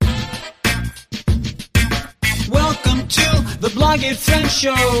Bloggy Friends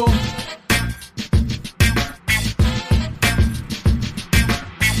Show.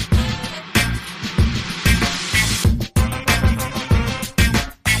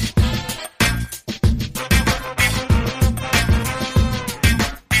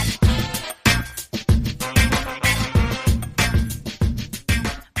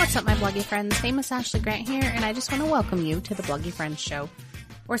 What's up, my Bloggy friends? Famous Ashley Grant here, and I just want to welcome you to the Bloggy Friends Show.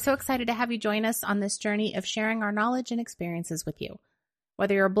 We're so excited to have you join us on this journey of sharing our knowledge and experiences with you.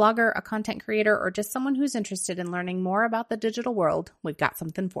 Whether you're a blogger, a content creator, or just someone who's interested in learning more about the digital world, we've got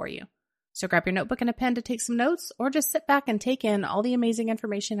something for you. So grab your notebook and a pen to take some notes, or just sit back and take in all the amazing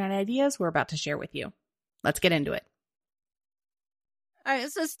information and ideas we're about to share with you. Let's get into it. All right,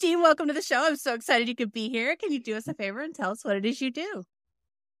 so Steve, welcome to the show. I'm so excited you could be here. Can you do us a favor and tell us what it is you do?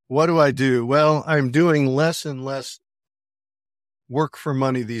 What do I do? Well, I'm doing less and less work for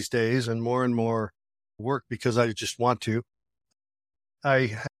money these days and more work because I just want to. My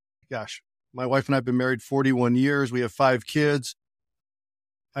wife and I have been married 41 years. We have 5 kids.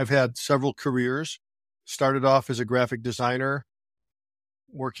 I've had several careers. Started off as a graphic designer,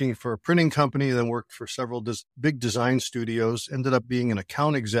 working for a printing company, then worked for several big design studios, ended up being an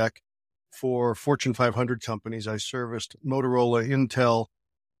account exec for Fortune 500 companies. I serviced Motorola, Intel,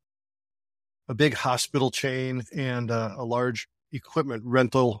 a big hospital chain, and a large equipment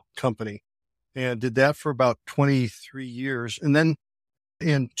rental company, and did that for about 23 years. And then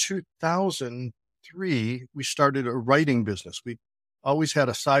in 2003, we started a writing business. We always had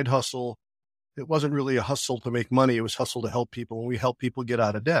a side hustle. It wasn't really a hustle to make money. It was hustle to help people. And we help people get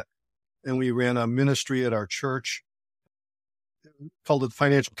out of debt. And we ran a ministry at our church, called it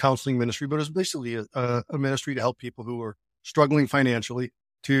Financial Counseling Ministry, but it was basically a ministry to help people who were struggling financially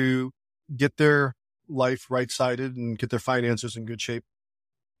to get their life right-sided and get their finances in good shape.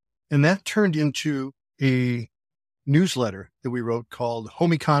 And that turned into a newsletter that we wrote called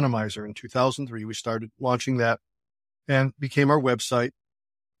Home Economizer in 2003. We started launching that and became our website.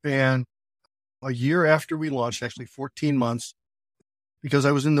 And a year after we launched, actually 14 months, because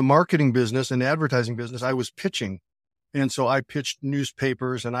I was in the marketing business and advertising business, I was pitching. And so I pitched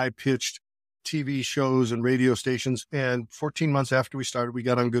newspapers and I pitched TV shows and radio stations. And 14 months after we started, we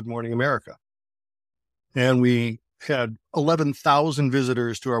got on Good Morning America. And we had 11,000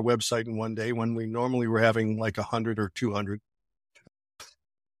 visitors to our website in one day when we normally were having like 100 or 200.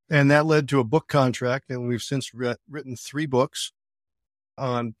 And that led to a book contract. And we've since written 3 books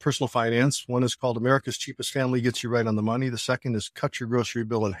on personal finance. One is called America's Cheapest Family Gets You Right on the Money. The second is Cut Your Grocery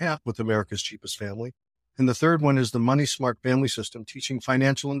Bill in Half with America's Cheapest Family. And the third one is the Money Smart Family System, teaching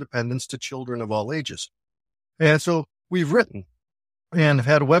financial independence to children of all ages. And so we've written and have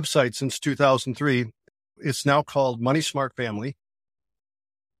had a website since 2003. It's now called Money Smart Family.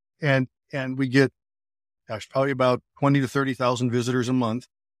 And we get, probably about 20 to 30,000 visitors a month.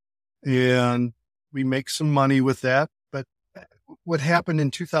 And we make some money with that. But what happened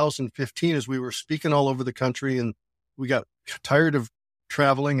in 2015 is we were speaking all over the country and we got tired of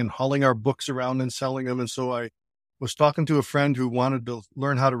traveling and hauling our books around and selling them. And so I was talking to a friend who wanted to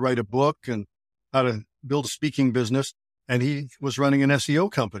learn how to write a book and how to build a speaking business. And he was running an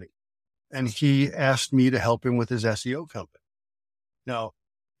SEO company. And he asked me to help him with his SEO company. Now,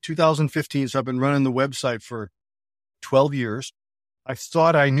 2015, so I've been running the website for 12 years. I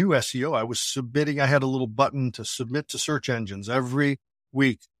thought I knew SEO. I had a little button to submit to search engines every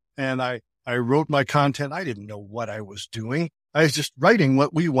week. And I wrote my content. I didn't know what I was doing. I was just writing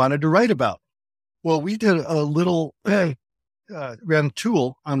what we wanted to write about. Well, we did a little, ran a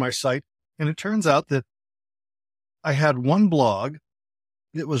tool on my site. And it turns out that I had one blog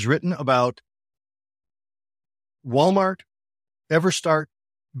that was written about Walmart, Everstart,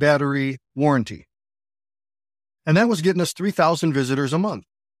 battery warranty. And that was getting us 3,000 visitors a month.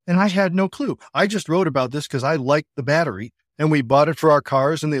 And I had no clue. I just wrote about this because I liked the battery and we bought it for our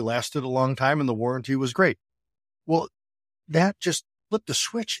cars and they lasted a long time and the warranty was great. Well, that just flipped a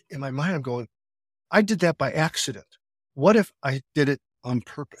switch in my mind. I'm going, I did that by accident. What if I did it on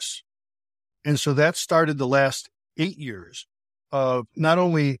purpose? And so that started the last 8 years of not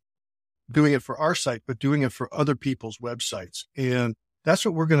only doing it for our site, but doing it for other people's websites. And that's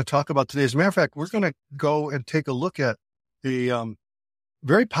what we're going to talk about today. As a matter of fact, we're going to go and take a look at the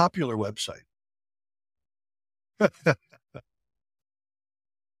very popular website. But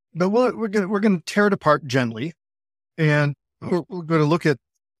we're going to tear it apart gently. And we're going to look at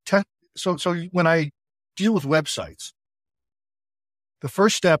so when I deal with websites, the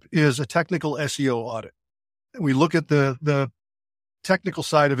first step is a technical SEO audit. We look at the technical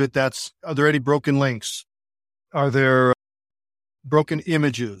side of it. Are there any broken links? Are there broken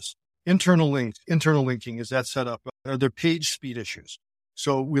images? Internal linking, is that set up? Are there page speed issues?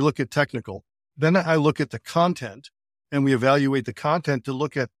 So we look at technical. Then I look at the content and we evaluate the content to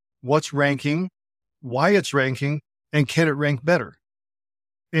look at what's ranking, why it's ranking, and can it rank better?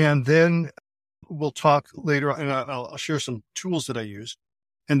 And then we'll talk later, and I'll share some tools that I use.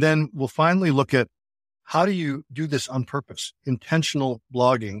 And then we'll finally look at how do you do this on purpose, intentional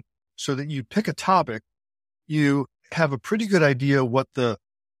blogging, so that you pick a topic, you have a pretty good idea what the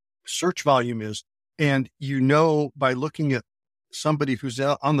search volume is. And by looking at somebody who's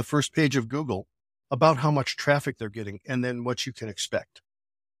on the first page of Google about how much traffic they're getting and then what you can expect.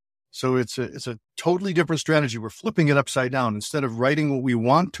 So it's a totally different strategy. We're flipping it upside down. Instead of writing what we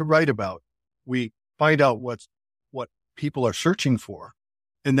want to write about, we find out what people are searching for,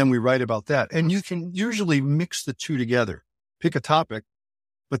 and then we write about that. And you can usually mix the two together, pick a topic,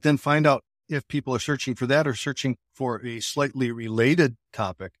 but then find out if people are searching for that or searching for a slightly related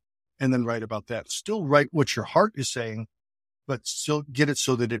topic, and then write about that. Still write what your heart is saying, but still get it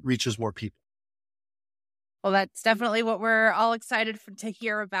so that it reaches more people. Well, that's definitely what we're all excited to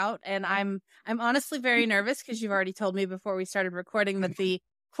hear about. And I'm honestly very nervous because you've already told me before we started recording that the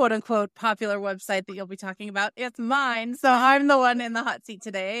quote unquote popular website that you'll be talking about, it's mine. So I'm the one in the hot seat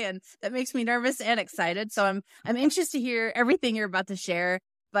today. And that makes me nervous and excited. So I'm anxious to hear everything you're about to share,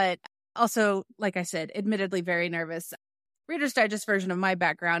 but also, like I said, admittedly very nervous. Reader's Digest version of my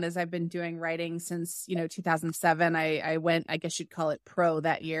background is I've been doing writing since, 2007. I went, I guess you'd call it pro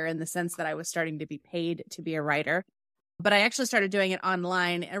that year, in the sense that I was starting to be paid to be a writer. But I actually started doing it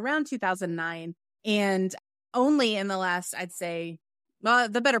online around 2009. And only in the last, I'd say,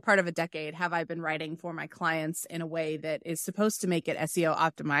 the better part of a decade have I been writing for my clients in a way that is supposed to make it SEO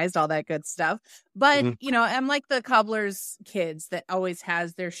optimized, all that good stuff. But, I'm like the cobbler's kids that always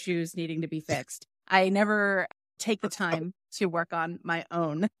has their shoes needing to be fixed. I never take the time to work on my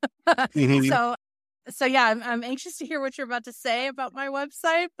own. So yeah, I'm anxious to hear what you're about to say about my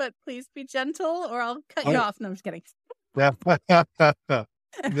website, but please be gentle or I'll cut you off. No, I'm just kidding. No,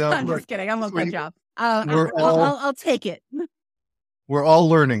 I'm just kidding. I won't cut you off. I'll take it. We're all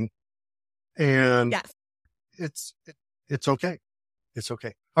learning, and yes, it's okay. It's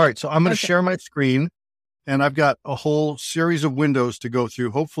okay. All right. So I'm going to share my screen, and I've got a whole series of windows to go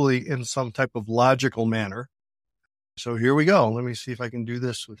through, hopefully in some type of logical manner. So here we go. Let me see if I can do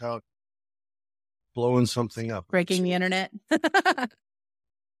this without blowing something up. Breaking the internet.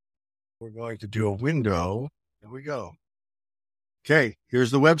 We're going to do a window. Here we go. Okay.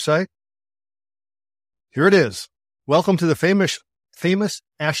 Here's the website. Here it is. Welcome to the famous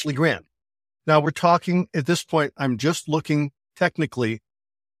Ashley Grant. Now we're talking at this point, I'm just looking technically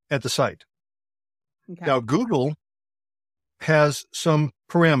at the site. Okay. Now Google has some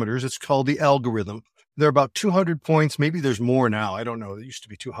parameters. It's called the algorithm. There are about 200 points. Maybe there's more now. I don't know. It used to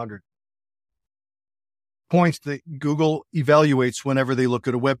be 200 points that Google evaluates whenever they look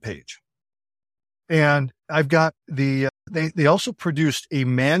at a web page. And I've got they also produced a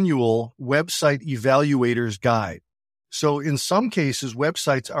manual website evaluator's guide. So in some cases,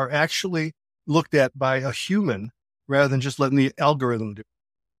 websites are actually looked at by a human rather than just letting the algorithm do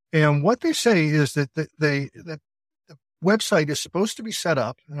it. And what they say is that the website is supposed to be set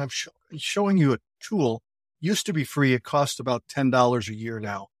up, and I'm showing you a tool, used to be free. It costs about $10 a year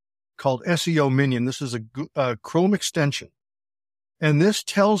now, called SEO Minion. This is a Chrome extension. And this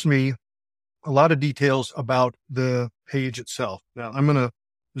tells me a lot of details about the page itself. Now I'm going to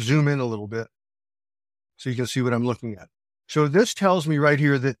zoom in a little bit so you can see what I'm looking at. So this tells me right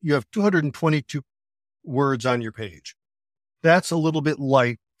here that you have 222 words on your page. That's a little bit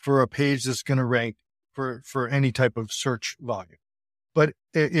light for a page that's going to rank for any type of search volume. But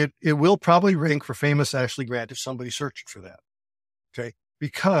it will probably rank for famous Ashley Grant if somebody searched for that. Okay.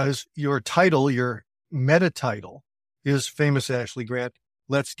 Because your title, your meta title is famous Ashley Grant.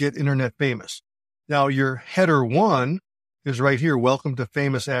 Let's get internet famous. Now your header 1 is right here. Welcome to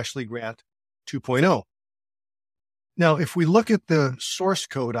famous Ashley Grant 2.0. Now, if we look at the source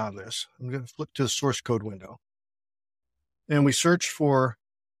code on this, I'm going to flip to the source code window, and we search for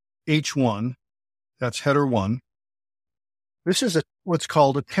H1, that's header 1. This is what's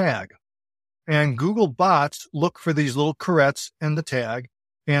called a tag. And Google bots look for these little carets and the tag,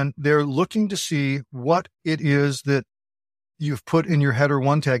 and they're looking to see what it is that you've put in your header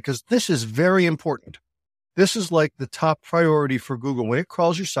 1 tag, because this is very important. This is like the top priority for Google. When it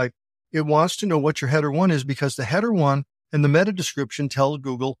crawls your site, it wants to know what your header 1 is, because the header 1 and the meta description tell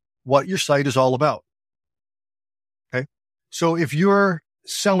Google what your site is all about. Okay. So if you're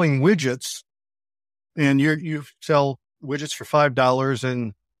selling widgets and you sell widgets for $5,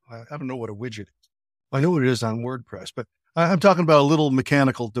 and I don't know what a widget is. I know what it is on WordPress, but I'm talking about a little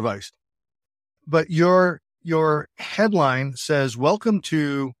mechanical device. But your headline says, welcome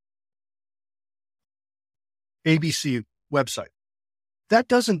to ABC website. That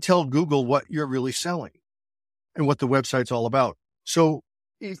doesn't tell Google what you're really selling and what the website's all about. So,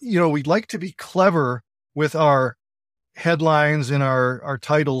 we'd like to be clever with our headlines and our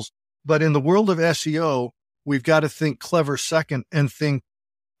titles, but in the world of SEO, we've got to think clever second and think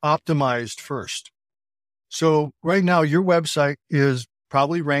optimized first. So right now, your website is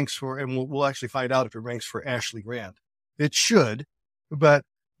probably ranks for, and we'll actually find out if it ranks for Ashley Grant. It should, but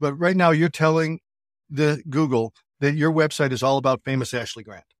right now you're telling the Google that your website is all about famous Ashley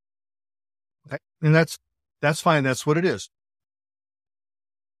Grant. Okay? And that's fine. That's what it is.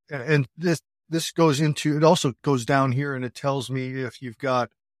 And this goes into, it also goes down here and it tells me if you've got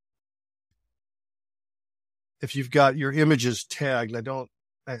your images tagged.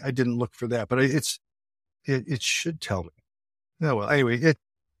 I didn't look for that, but it should tell me. Oh, well, anyway,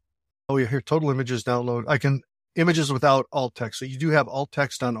 here, total images download. Images without alt text. So you do have alt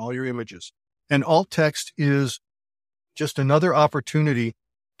text on all your images, and alt text is just another opportunity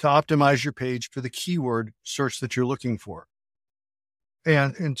to optimize your page for the keyword search that you're looking for.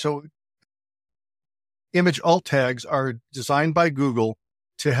 And so image alt tags are designed by Google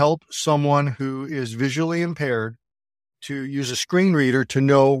to help someone who is visually impaired to use a screen reader to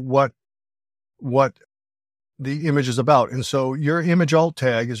know what the image is about. And so your image alt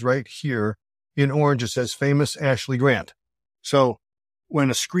tag is right here in orange. It says famous Ashley Grant. So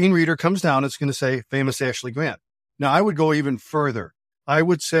when a screen reader comes down, it's going to say famous Ashley Grant. Now I would go even further. I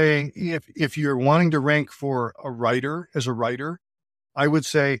would say if you're wanting to rank for a writer, I would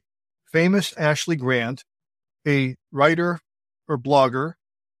say famous Ashley Grant, a writer or blogger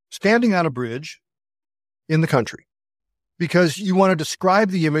standing on a bridge in the country, because you want to describe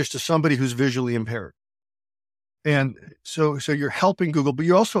the image to somebody who's visually impaired. And so you're helping Google, but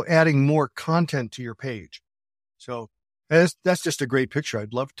you're also adding more content to your page. So that's just a great picture.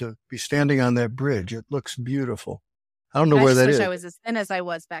 I'd love to be standing on that bridge. It looks beautiful. I don't know where that is. I was as thin as I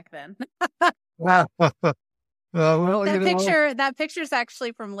was back then. Wow. That picture's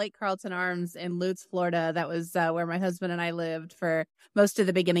actually from Lake Carlton Arms in Lutz, Florida. That was where my husband and I lived for most of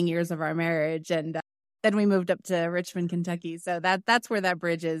the beginning years of our marriage. And then we moved up to Richmond, Kentucky. So that's where that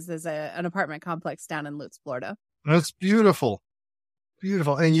bridge is an apartment complex down in Lutz, Florida. That's beautiful.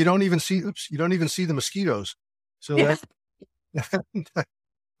 Beautiful. And you don't even see the mosquitoes. So yeah. All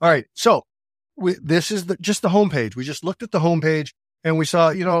right. So this is just the homepage. We just looked at the homepage and we saw,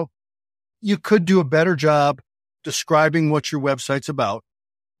 you could do a better job describing what your website's about.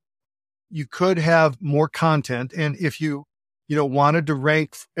 You could have more content. And if you wanted to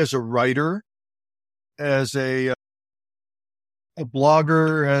rank as a writer, as a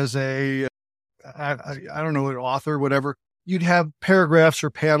blogger, as I don't know, an author, whatever, you'd have paragraphs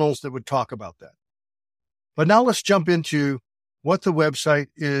or panels that would talk about that. But now let's jump into what the website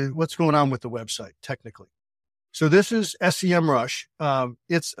is, what's going on with the website technically. So this is SEMrush.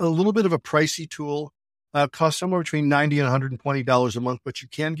 It's a little bit of a pricey tool. Costs somewhere between $90 and $120 a month, but you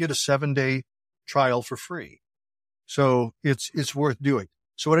can get a 7-day trial for free. So it's worth doing.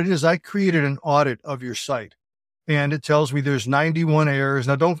 So what I did is I created an audit of your site, and it tells me there's 91 errors.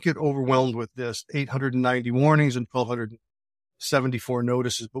 Now don't get overwhelmed with this, 890 warnings and 1,274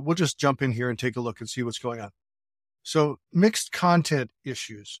 notices, but we'll just jump in here and take a look and see what's going on. So mixed content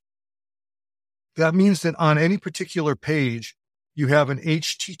issues. That means that on any particular page, you have an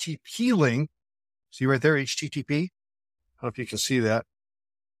HTTP link. See right there, HTTP? I don't know if you can see that.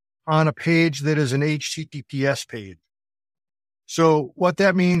 On a page that is an HTTPS page. So what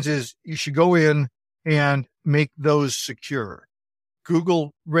that means is you should go in and make those secure.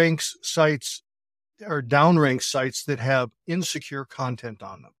 Google ranks sites or downranks sites that have insecure content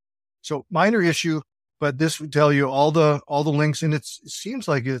on them. So minor issue, but this would tell you all the links, and it seems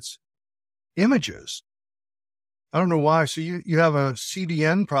like it's images. I don't know why. So you have a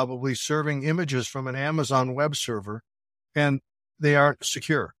CDN probably serving images from an Amazon web server, and they aren't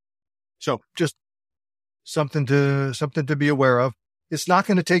secure. So just something to be aware of. It's not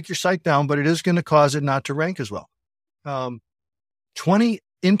going to take your site down, but it is going to cause it not to rank as well. 20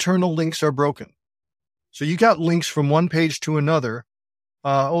 internal links are broken. So you got links from one page to another.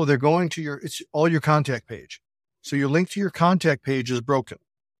 They're going to it's all your contact page. So your link to your contact page is broken.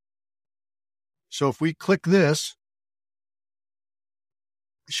 So if we click this,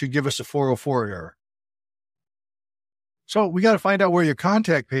 it should give us a 404 error. So we got to find out where your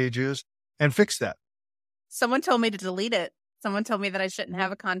contact page is and fix that. Someone told me to delete it. Someone told me that I shouldn't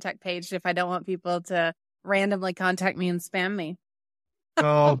have a contact page if I don't want people to randomly contact me and spam me.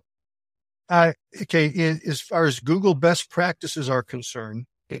 Oh, Okay, as far as Google best practices are concerned,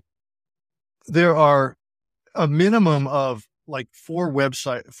 there are a minimum of like 4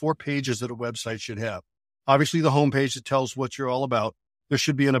 pages that a website should have. Obviously, the homepage that tells what you're all about. There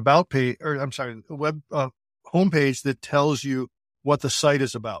should be an about page, a web homepage that tells you what the site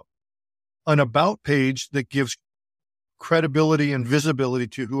is about. An about page that gives credibility and visibility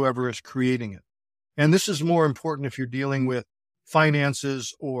to whoever is creating it. And this is more important if you're dealing with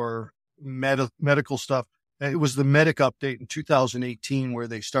finances or medical stuff. It was the Medic update in 2018 where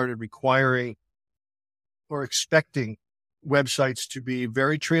they started requiring or expecting websites to be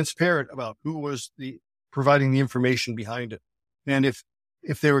very transparent about who was providing the information behind it. And if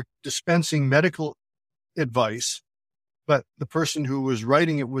they were dispensing medical advice, but the person who was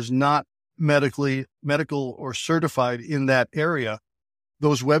writing it was not medical or certified in that area,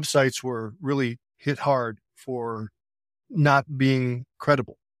 those websites were really hit hard for not being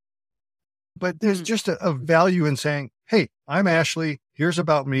credible. But there's just a value in saying, hey, I'm Ashley. Here's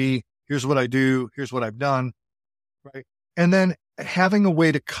about me. Here's what I do. Here's what I've done. Right. And then having a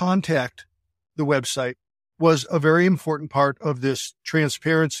way to contact the website was a very important part of this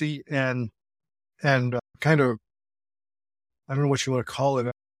transparency and kind of, I don't know what you want to call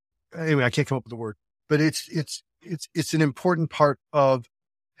it. Anyway, I can't come up with the word, but it's an important part of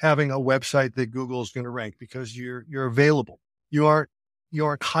having a website that Google is going to rank because you're available. You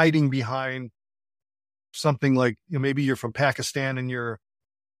aren't hiding behind something like, maybe you're from Pakistan and you're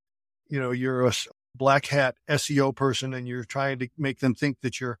a black hat SEO person and you're trying to make them think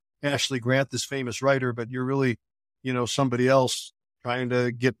that you're Ashley Grant, this famous writer, but you're really, somebody else trying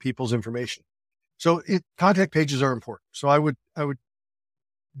to get people's information. So contact pages are important. So I would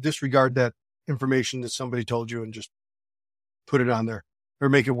disregard that information that somebody told you and just put it on there or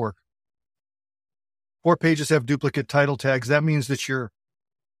make it work. 4 pages have duplicate title tags. That means that you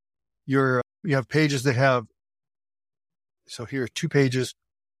have pages that have, so here 2 pages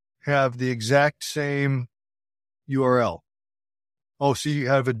have the exact same URL. Oh, so you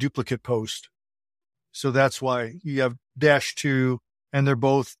have a duplicate post. So that's why you have -2 and they're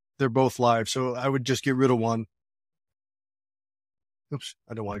both live. So I would just get rid of one. Oops,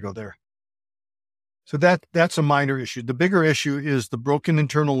 I don't want to go there. So that's a minor issue. The bigger issue is the broken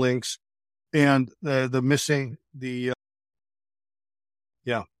internal links and the missing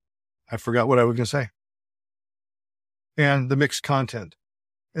I forgot what I was going to say. And the mixed content.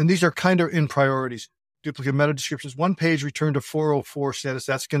 And these are kind of in priorities. Duplicate meta descriptions. 1 page returned to 404 status.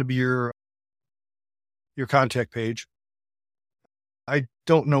 That's going to be your contact page. I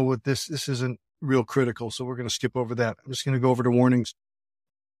don't know what this isn't real critical, so we're going to skip over that. I'm just going to go over to warnings.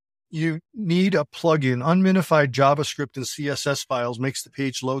 You need a plugin. Unminified JavaScript and CSS files makes the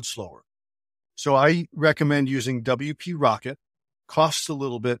page load slower. So I recommend using WP Rocket. Costs a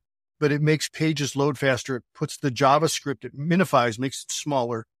little bit, but it makes pages load faster. It puts the JavaScript, it minifies, makes it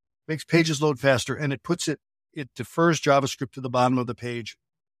smaller, makes pages load faster, and it defers JavaScript to the bottom of the page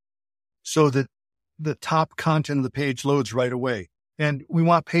so that the top content of the page loads right away. And we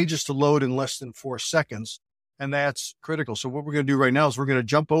want pages to load in less than 4 seconds, and that's critical. So what we're going to do right now is we're going to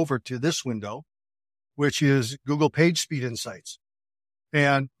jump over to this window, which is Google PageSpeed Insights.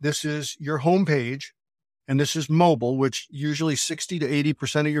 And this is your home page, and this is mobile, which usually 60 to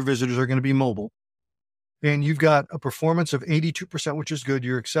 80% of your visitors are going to be mobile. And you've got a performance of 82%, which is good.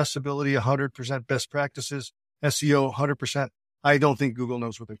 Your accessibility, 100%, best practices, SEO, 100%. I don't think Google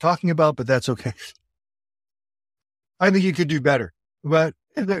knows what they're talking about, but that's okay. I think you could do better. But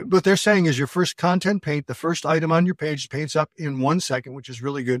what they're saying is your first content paint, the first item on your page paints up in 1 second, which is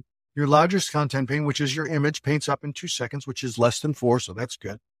really good. Your largest content paint, which is your image, paints up in 2 seconds, which is less than 4. So that's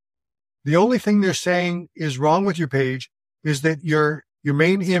good. The only thing they're saying is wrong with your page is that your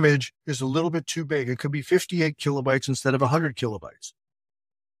main image is a little bit too big. It could be 58 kilobytes instead of 100 kilobytes.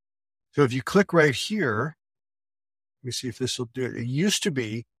 So if you click right here, let me see if this will do it. It used to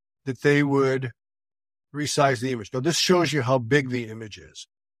be that they would resize the image. Now this shows you how big the image is.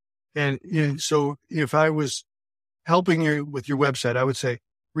 And so if I was helping you with your website, I would say,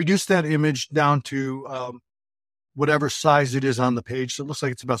 reduce that image down to whatever size it is on the page. So it looks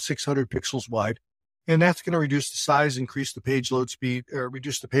like it's about 600 pixels wide. And that's going to reduce the size, increase the page load speed, or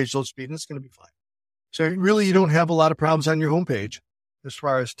reduce the page load speed, and it's going to be fine. So really, you don't have a lot of problems on your homepage as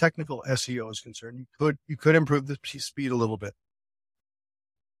far as technical SEO is concerned. You could improve the speed a little bit.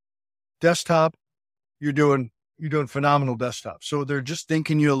 Desktop, you're doing phenomenal desktop. So they're just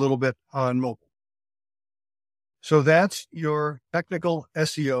thinking you a little bit on mobile. So that's your technical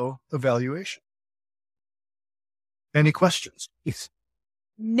SEO evaluation. Any questions? Yes.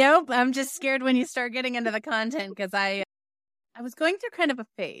 Nope. I'm just scared when you start getting into the content because I was going through kind of a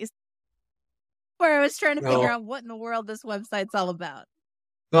phase where I was trying to figure No. out what in the world this website's all about.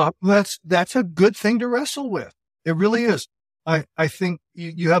 That's a good thing to wrestle with. It really is. I think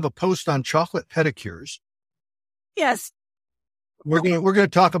you have a post on chocolate pedicures. Yes. We're gonna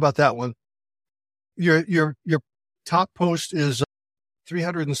talk about that one. Your top post is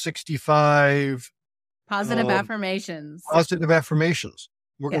 365 Positive affirmations. Positive affirmations.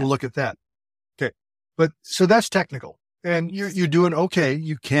 We're going to look at that. Okay. But so that's technical, and you're doing okay.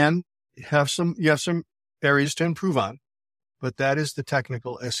 You have some areas to improve on, but that is the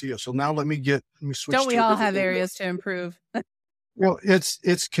technical SEO. So now let me switch. Don't we all have areas to improve? Well, it's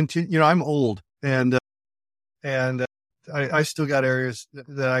I'm old and I still got areas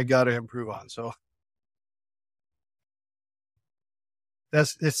that I got to improve on. So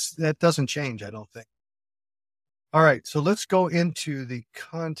that doesn't change, I don't think. All right. So let's go into the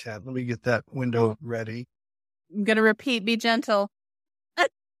content. Let me get that window ready. I'm going to repeat, be gentle.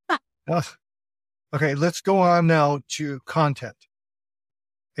 Okay. Let's go on now to content.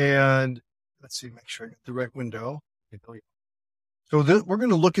 And let's see, make sure I get the right window. So we're going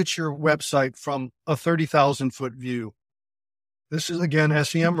to look at your website from a 30,000 foot view. This is again,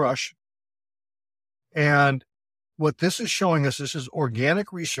 SEMrush. And what this is showing us, this is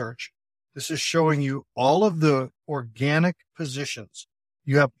organic research. This is showing you all of the organic positions.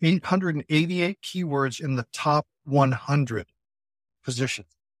 You have 888 keywords in the top 100 positions.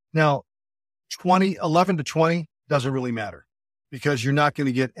 Now, 11 to 20 doesn't really matter because you're not going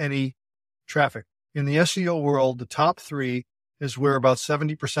to get any traffic. In the SEO world, the top 3 is where about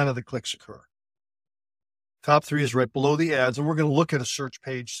 70% of the clicks occur. Top 3 is right below the ads, and we're going to look at a search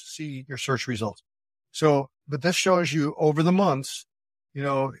page, see your search results. So, but this shows you over the months,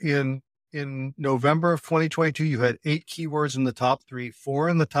 in November of 2022, you had 8 keywords in the top 3, 4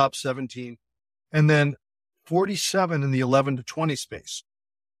 in the top 17, and then 47 in the 11 to 20 space.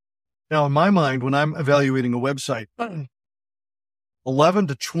 Now, in my mind, when I'm evaluating a website, 11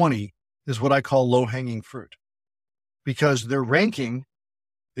 to 20 is what I call low-hanging fruit because they're ranking.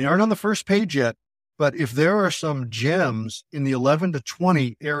 They aren't on the first page yet, but if there are some gems in the 11 to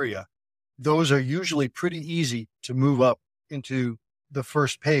 20 area, those are usually pretty easy to move up into the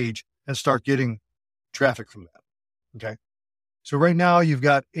first page and start getting traffic from that. Okay. So right now you've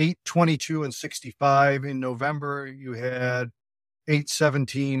got 8, 22, and 65. In November, you had 8,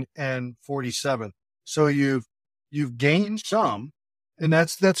 17, and 47. So you've gained some, and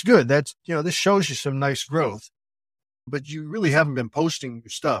that's good. That's, this shows you some nice growth, but you really haven't been posting your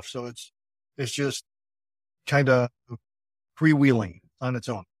stuff. So it's just kind of freewheeling on its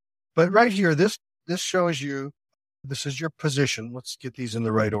own. But right here, this shows you, this is your position. Let's get these in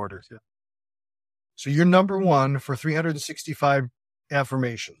the right order. Yeah. So you're number 1 for 365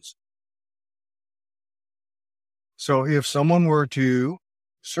 affirmations. So if someone were to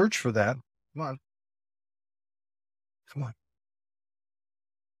search for that, come on.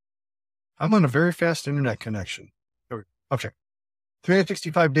 I'm on a very fast internet connection. Okay.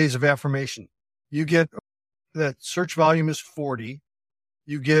 365 days of affirmation. You get that search volume is 40.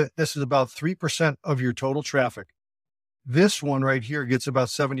 This is about 3% of your total traffic. This one right here gets about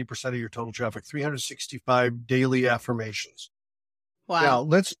 70% of your total traffic, 365 daily affirmations. Wow. Now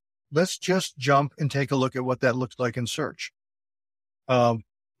let's just jump and take a look at what that looks like in search.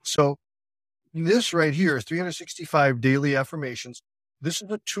 So this right here is 365 daily affirmations. This is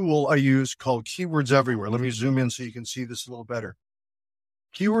a tool I use called Keywords Everywhere. Let me zoom in so you can see this a little better.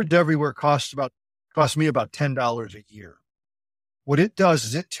 Keywords Everywhere costs me about $10 a year. What it does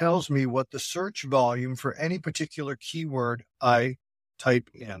is it tells me what the search volume for any particular keyword I type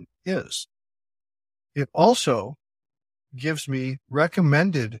in is. It also gives me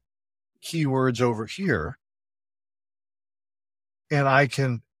recommended keywords over here. And I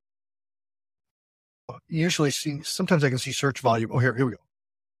can usually sometimes I can see search volume. Oh, here we go.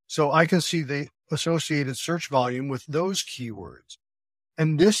 So I can see the associated search volume with those keywords.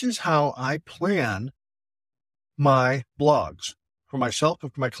 And this is how I plan my blogs for myself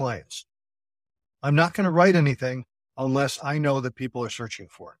and for my clients. I'm not going to write anything unless I know that people are searching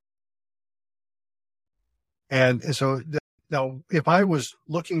for it. And so now if I was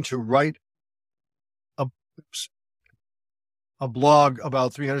looking to write a blog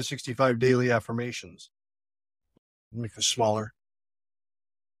about 365 daily affirmations, make this smaller,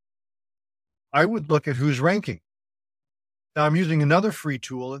 I would look at who's ranking. Now I'm using another free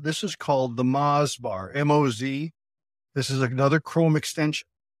tool. This is called the Moz bar, M-O-Z. This is another Chrome extension.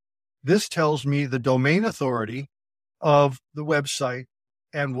 This tells me the domain authority of the website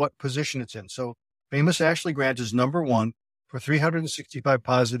and what position it's in. So Famous Ashley Grant is number 1 for 365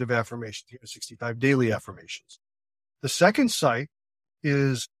 positive affirmations, 365 daily affirmations. The second site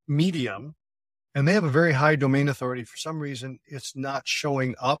is Medium, and they have a very high domain authority. For some reason, it's not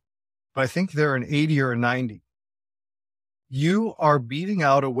showing up, but I think they're an 80 or a 90. You are beating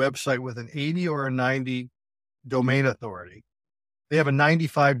out a website with an 80 or a 90 domain authority. They have a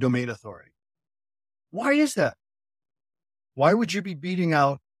 95 domain authority. Why is that? Why would you be beating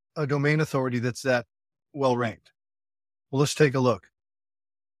out a domain authority that's that well ranked? Well, let's take a look.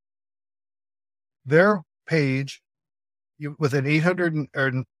 Their page with an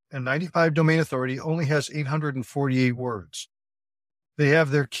 895 domain authority only has 848 words. They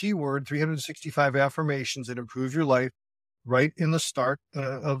have their keyword 365 affirmations that improve your life right in the start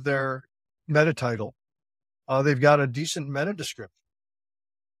of their meta title. They've got a decent meta description,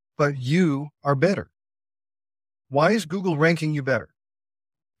 but you are better. Why is Google ranking you better?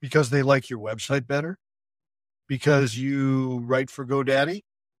 Because they like your website better? Because you write for GoDaddy?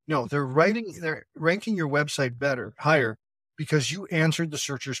 No, they're ranking your website higher because you answered the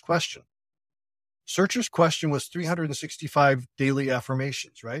searcher's question. Searcher's question was 365 daily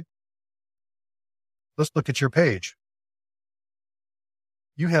affirmations, right? Let's look at your page.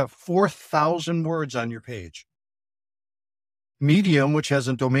 You have 4,000 words on your page. Medium, which has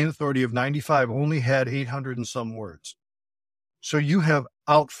a domain authority of 95, only had 800 and some words. So you have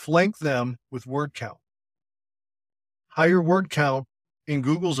outflanked them with word count. Higher word count in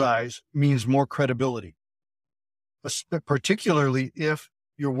Google's eyes means more credibility, particularly if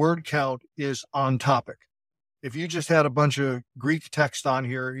your word count is on topic. If you just had a bunch of Greek text on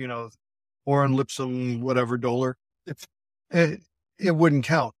here, Oren Lipsum, whatever, Doler, it wouldn't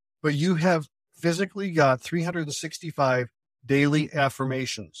count. But you have physically got 365 daily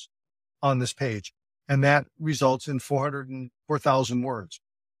affirmations on this page, and that results in 4,000 words.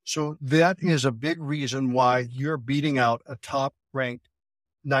 So that is a big reason why you're beating out a top-ranked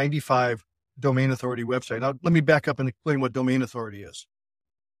 95 domain authority website. Now, let me back up and explain what domain authority is.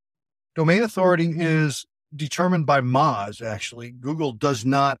 Domain authority is determined by Moz, actually. Google does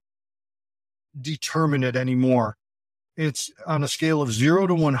not determine it anymore. It's on a scale of 0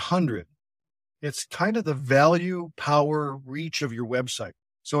 to 100. It's kind of the value, power, reach of your website.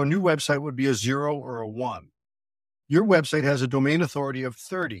 So a new website would be a 0 or a 1. Your website has a domain authority of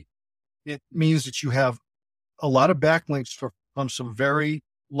 30. It means that you have a lot of backlinks from some very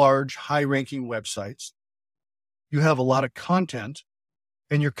large, high-ranking websites. You have a lot of content,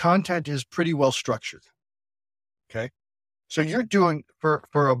 and your content is pretty well structured. Okay? So you're doing, for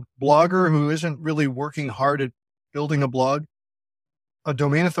a blogger who isn't really working hard at building a blog, a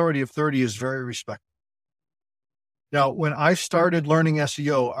domain authority of 30 is very respectable. Now, when I started learning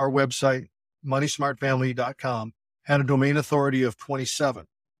SEO, our website, moneysmartfamily.com, had a domain authority of 27.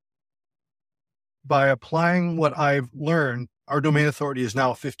 By applying what I've learned, our domain authority is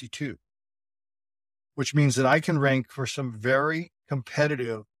now 52, which means that I can rank for some very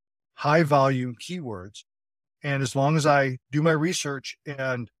competitive, high volume keywords. And as long as I do my research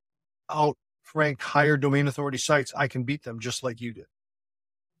and outrank higher domain authority sites, I can beat them just like you did.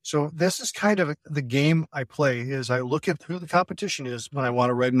 So this is kind of the game I play, is I look at who the competition is when I want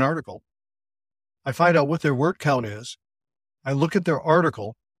to write an article. I find out what their word count is. I look at their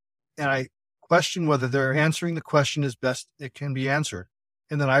article and I question whether they're answering the question as best it can be answered.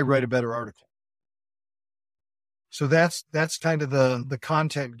 And then I write a better article. So that's kind of the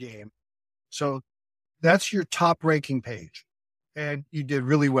content game. So that's your top ranking page. And you did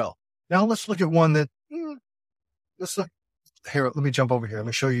really well. Now let's look at one that, here, let me jump over here. Let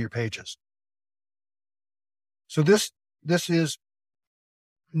me show you your pages. So this is,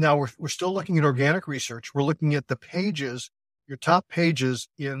 now we're still looking at organic research. We're looking at the pages, your top pages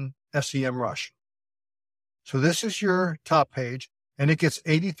in SEMrush. So this is your top page, and it gets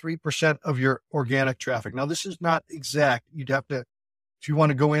 83% of your organic traffic. Now, this is not exact. You'd have to, if you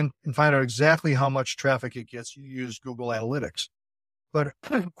want to go in and find out exactly how much traffic it gets, you use Google Analytics. But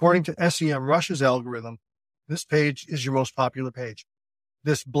according to SEMrush's algorithm, this page is your most popular page.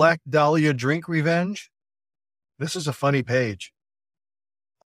 This Black Dahlia Drink Revenge, this is a funny page.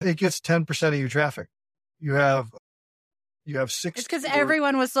 It gets 10% of your traffic. You have 6. It's because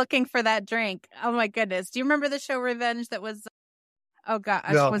everyone was looking for that drink. Oh my goodness. Do you remember the show Revenge that was, oh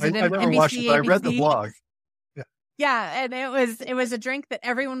gosh, no, was it I never NBC, watched it, but I read the ABC? blog. Yeah, and it was a drink that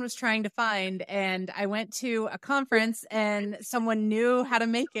everyone was trying to find, and I went to a conference and someone knew how to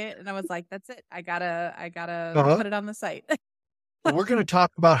make it, and I was like, that's it. I gotta put it on the site. Well, we're going to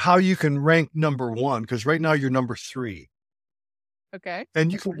talk about how you can rank number 1, because right now you're number 3. Okay.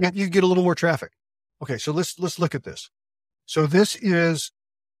 And you get a little more traffic. Okay, so let's look at this. So this is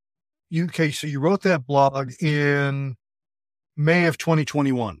UK. So you wrote that blog in May of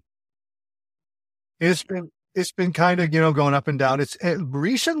 2021. It's been kind of, going up and down. It's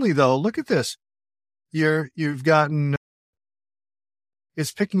recently though, look at this. you've gotten,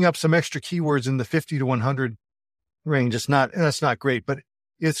 it's picking up some extra keywords in the 50 to 100 range. That's not great, but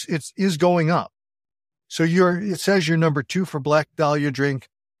it is going up. So it says you're number 2 for Black Dahlia drink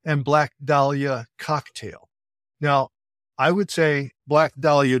and Black Dahlia cocktail. Now, I would say Black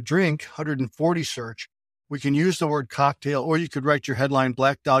Dahlia drink, 140 search. We can use the word cocktail, or you could write your headline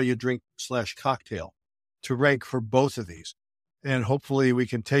Black Dahlia drink /cocktail to rank for both of these. And hopefully we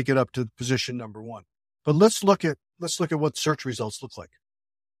can take it up to position number 1. But let's look at what search results look like.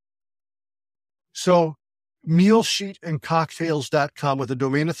 So mealsheetandcocktails.com with a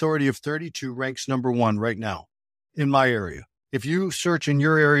domain authority of 32 ranks number 1 right now in my area. If you search in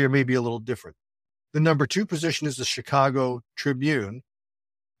your area, maybe a little different. The number 2 position is the Chicago Tribune.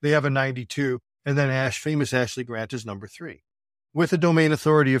 They have a 92. And then famous Ashley Grant is number 3 with a domain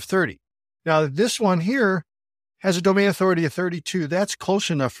authority of 30. Now, this one here has a domain authority of 32. That's close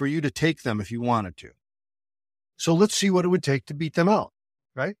enough for you to take them if you wanted to. So let's see what it would take to beat them out,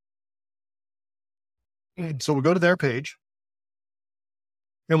 right? And so we'll go to their page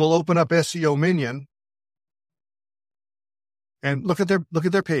and we'll open up SEO Minion and look at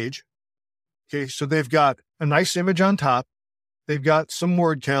their page. Okay. So they've got a nice image on top. They've got some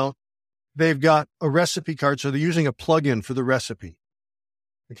word count. They've got a recipe card. So they're using a plugin for the recipe.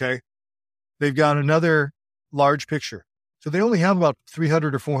 Okay. They've got another large picture. So they only have about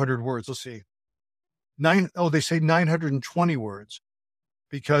 300 or 400 words. Let's see. They say 920 words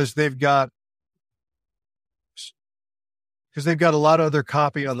because they've got a lot of other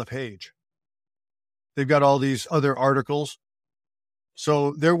copy on the page. They've got all these other articles.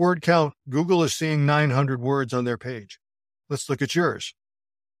 So their word count, Google is seeing 900 words on their page. Let's look at yours.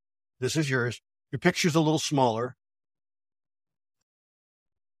 This is yours. Your picture's a little smaller.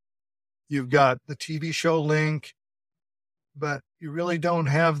 You've got the TV show link, but you really don't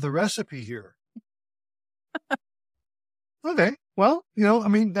have the recipe here. Okay. Well,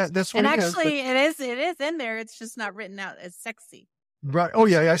 that's what and it actually is. it is in there. It's just not written out as sexy. Right. Oh,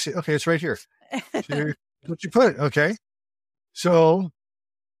 yeah, I see. Okay, it's right here. What you put. Okay. So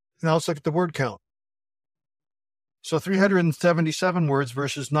now let's look at the word count. So 377 words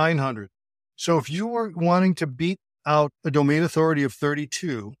versus 900. So if you were wanting to beat out a domain authority of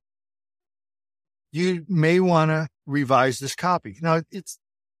 32, you may want to revise this copy. Now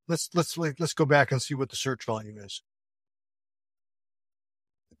let's go back and see what the search volume is.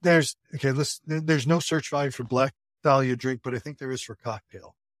 There's no search volume for Black Dahlia drink, but I think there is for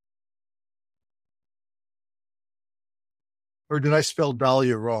cocktail. Or did I spell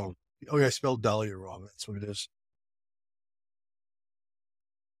Dahlia wrong? Oh, yeah, I spelled Dahlia wrong. That's what it is.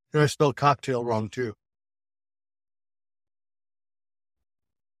 And I spelled cocktail wrong too.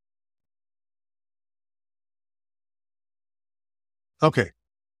 Okay.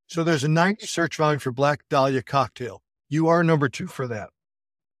 So there's a 90 search volume for Black Dahlia cocktail. You are number 2 for that.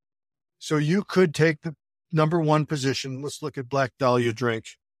 So you could take the number 1 position. Let's look at Black Dahlia drink.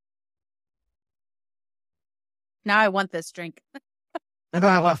 Now I want this drink.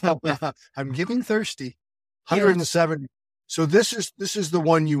 I'm getting thirsty. 170. So this is the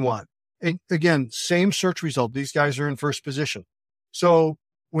one you want. And again, same search result. These guys are in first position. So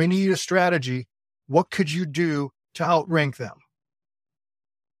we need a strategy. What could you do to outrank them?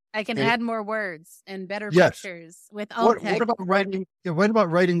 I can add more words and better pictures with alt text. What about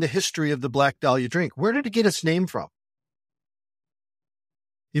writing the history of the Black Dahlia drink? Where did it get its name from?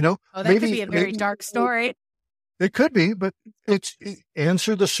 That could be a very dark story. It could be, but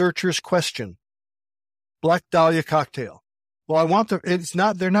answer the searcher's question. Black Dahlia cocktail. Well,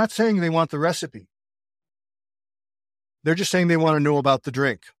 they're not saying they want the recipe. They're just saying they want to know about the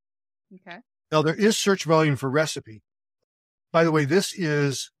drink. Okay. Now there is search volume for recipe. By the way, this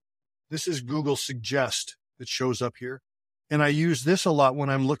is Google Suggest that shows up here. And I use this a lot when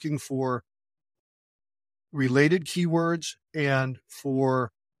I'm looking for related keywords and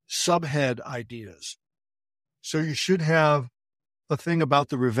for subhead ideas. So you should have a thing about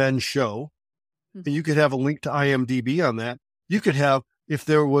the revenge show. And you could have a link to IMDb on that. You could have, if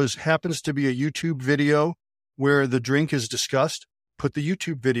there happens to be a YouTube video where the drink is discussed, put the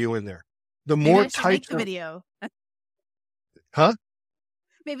YouTube video in there. The more types. Make the video. Huh?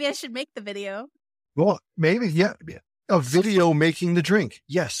 Maybe I should make the video. Well, maybe, yeah. A video making the drink.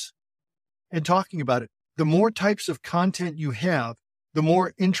 Yes. And talking about it. The more types of content you have, the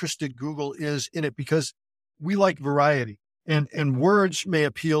more interested Google is in it, because we like variety, and words may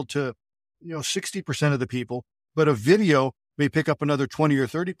appeal to, 60% of the people, but a video may pick up another 20 or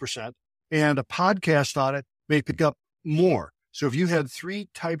 30%, and a podcast on it may pick up more. So if you had 3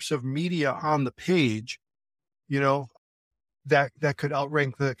 types of media on the page, that could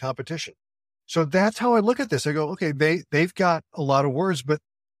outrank the competition. So that's how I look at this. I go, okay, they've got a lot of words, but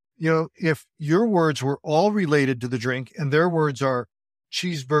if your words were all related to the drink and their words are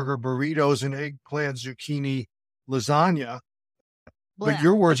cheeseburger, burritos, and eggplant, zucchini, lasagna, but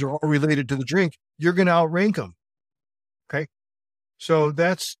your words are all related to the drink, you're going to outrank them. Okay. So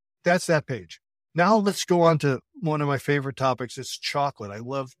that's that page. Now let's go on to one of my favorite topics. It's chocolate. I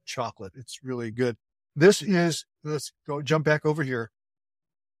love chocolate. It's really good. Let's jump back over here.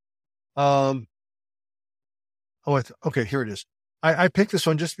 Okay, here it is. I picked this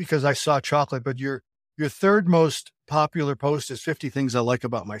one just because I saw chocolate, but your third most popular post is 50 things I like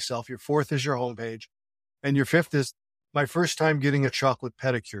about myself. Your fourth is your homepage. And your fifth is my first time getting a chocolate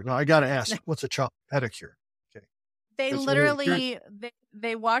pedicure. Now I got to ask, what's a chocolate pedicure? Okay. They literally,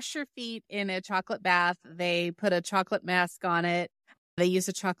 they wash your feet in a chocolate bath. They put a chocolate mask on it. They use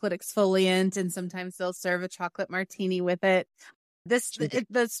a chocolate exfoliant, and sometimes they'll serve a chocolate martini with it.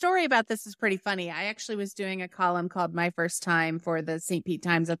 The story about this is pretty funny. I actually was doing a column called My First Time for the St. Pete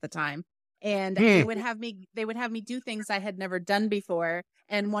Times at the time. And they would have me do things I had never done before.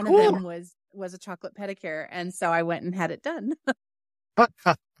 And one of them was a chocolate pedicure. And so I went and had it done.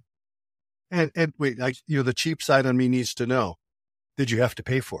 and wait, the cheap side on me needs to know, did you have to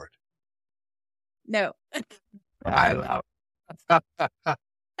pay for it? No. I love That's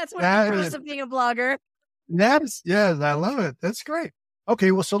one of the pros of being a blogger. I love it. That's great.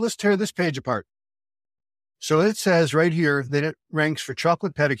 Okay, well, so let's tear this page apart. So it says right here that it ranks for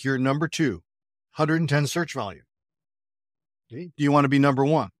chocolate pedicure number 2, 110 search volume. Okay. Do you want to be number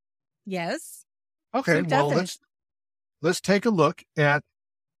 1? Yes. Okay, well, let's take a look at.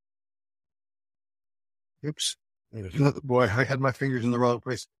 Oops. Boy, I had my fingers in the wrong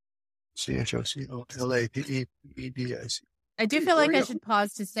place. CHOCOLAPEPEDIC. I do feel like I should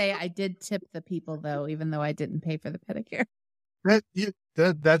pause to say I did tip the people, though, even though I didn't pay for the pedicure.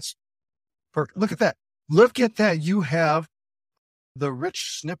 That's perfect. Look at that. Look at that. You have the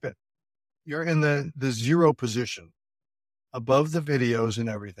rich snippet. You're in the 0 position above the videos and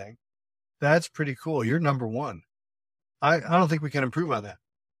everything. That's pretty cool. You're number 1. I don't think we can improve on that.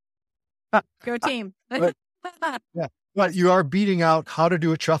 Go team. But you are beating out how to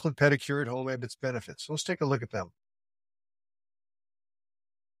do a chocolate pedicure at home and its benefits. So let's take a look at them.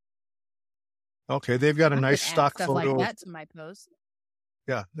 Okay, they've got a nice stock stuff photo. Like that to my post.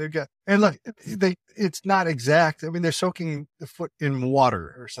 Yeah, they've got, and look, it's not exact. I mean, they're soaking the foot in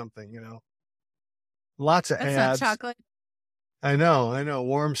water or something, Lots of That's ads. not chocolate. I know.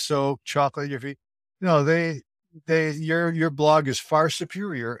 Warm soak, chocolate, your feet. No, your blog is far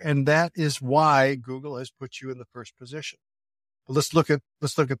superior, and that is why Google has put you in the first position. But let's look at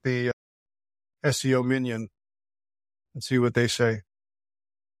the SEO minion and see what they say.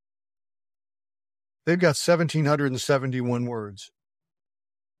 They've got 1,771 words.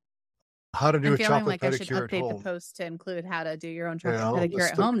 How to do a chocolate pedicure at home. I should update the post to include how to do your own chocolate pedicure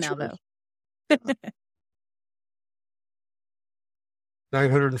at home now, though.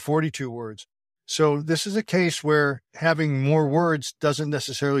 942 words. So this is a case where having more words doesn't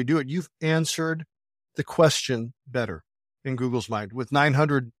necessarily do it. You've answered the question better in Google's mind with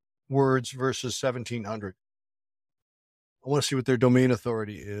 900 words versus 1,700. I want to see what their domain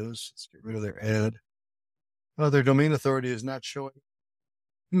authority is. Let's get rid of their ad. Oh, their domain authority is not showing.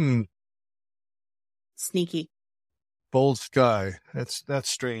 Sneaky. Bold Sky. That's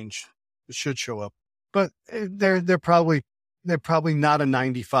strange. It should show up, but they're probably not a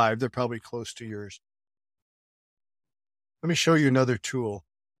 95. They're probably close to yours. Let me show you another tool.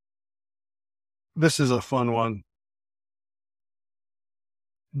 This is a fun one.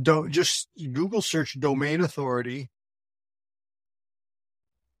 Just Google search domain authority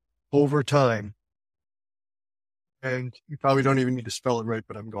over time. And you probably don't even need to spell it right,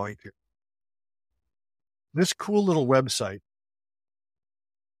 but I'm going to. This cool little website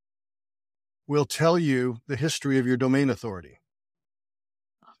will tell you the history of your domain authority.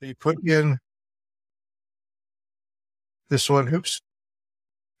 So you put in this one,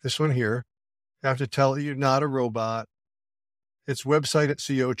 this one here. I have to tell you, not a robot. It's website at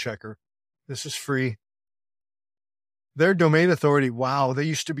SEO Checker. This is free. Their domain authority, wow, they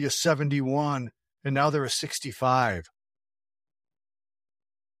used to be a 71, and now they're a 65.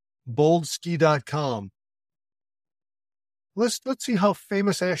 Boldski.com. Let's see how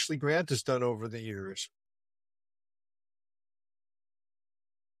famous Ashley Grant has done over the years.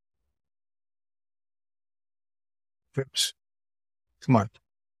 Oops. Come on.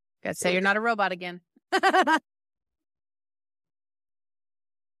 Gotta say you're not a robot again.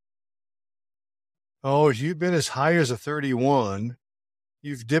 Oh, you've been as high as a 31.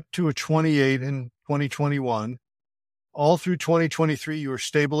 You've dipped to a 28 in 2021. all through 2023, you were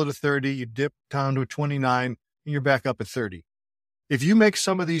stable at a 30, you dipped down to a 29, and you're back up at 30. If you make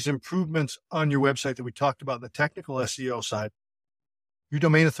some of these improvements on your website that we talked about, the technical SEO side, your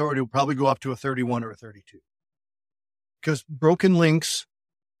domain authority will probably go up to a 31 or a 32. Because broken links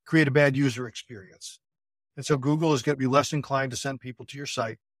create a bad user experience. And so Google is going to be less inclined to send people to your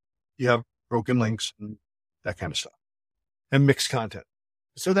site. You have broken links and that kind of stuff, and mixed content.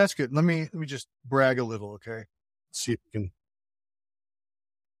 So that's good. Let me just brag a little, okay? Let's see if we can.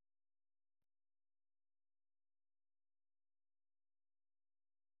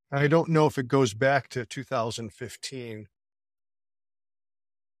 I don't know if it goes back to 2015.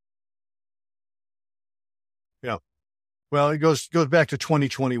 Yeah. Well, it goes back to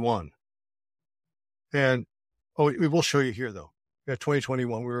 2021. And we will show you here though. Yeah,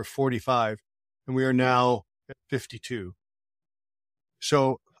 2021, we were 45 and we are now at 52.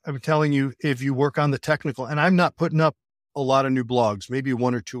 So I'm telling you, if you work on the technical, and I'm not putting up a lot of new blogs, maybe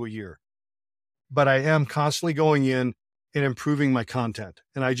 1 or 2 a year, but I am constantly going in and improving my content.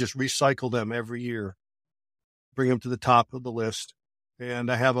 And I just recycle them every year, bring them to the top of the list.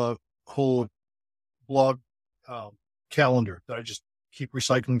 And I have a whole blog calendar that I just keep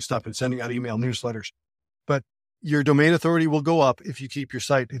recycling stuff and sending out email newsletters. But your domain authority will go up if you keep your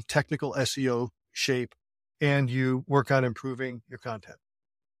site in technical SEO shape and you work on improving your content.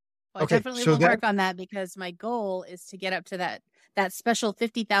 Well, I definitely will work on that, because my goal is to get up to that special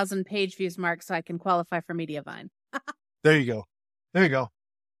 50,000 page views mark so I can qualify for Mediavine. There you go.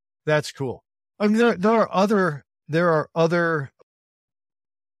 That's cool. I mean, there are other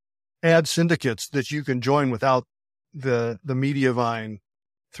ad syndicates that you can join without the Mediavine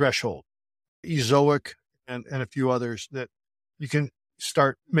threshold. Ezoic and a few others that you can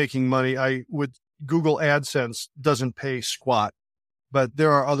start making money. Google AdSense doesn't pay squat, but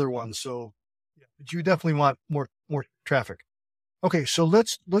there are other ones. So you definitely want more traffic. Okay. So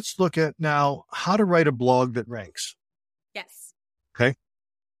let's look at now how to write a blog that ranks. Yes. Okay.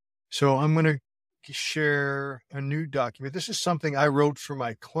 So I'm going to share a new document. This is something I wrote for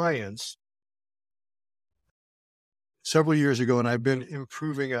my clients several years ago, and I've been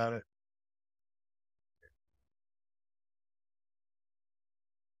improving on it.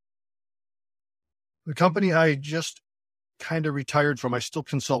 The company I just kind of retired from, I still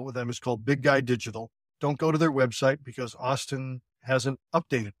consult with them, is called Big Guy Digital. Don't go to their website because Austin hasn't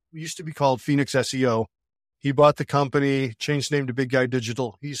updated. We used to be called Phoenix SEO. He bought the company, changed the name to Big Guy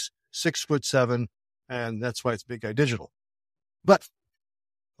Digital. He's 6'7", and that's why it's Big Guy Digital. But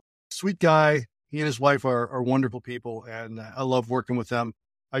sweet guy, he and his wife are wonderful people, and I love working with them.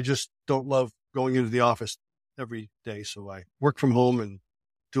 I just don't love going into the office every day, so I work from home and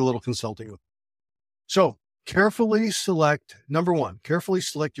do a little consulting with them. So number one, carefully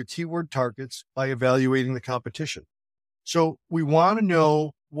select your keyword targets by evaluating the competition. So we want to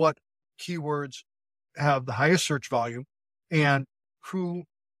know what keywords have the highest search volume and who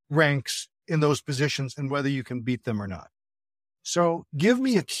ranks in those positions and whether you can beat them or not. So give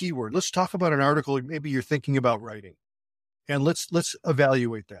me a keyword. Let's talk about an article maybe you're thinking about writing, and let's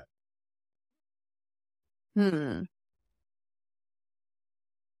evaluate that.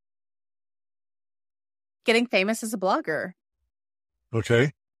 Getting famous as a blogger.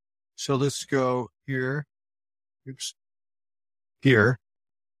 Okay. So let's go here. Oops. Here.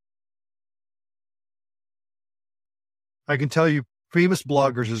 I can tell you famous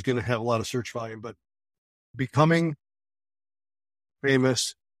bloggers is going to have a lot of search volume, but becoming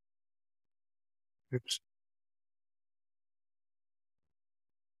famous. Oops.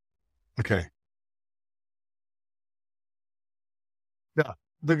 Okay. Yeah.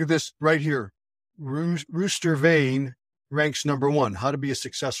 Look at this right here. Rooster Vane ranks number 1, how to be a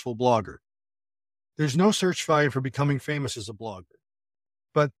successful blogger. There's no search volume for becoming famous as a blogger,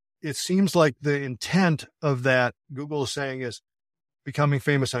 but it seems like the intent of that Google is saying is becoming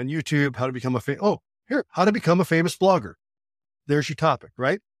famous on YouTube, how to become how to become a famous blogger. There's your topic,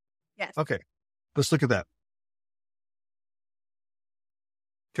 right? Yes. Okay. Let's look at that.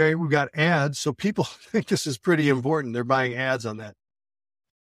 Okay. We've got ads. So people think this is pretty important. They're buying ads on that.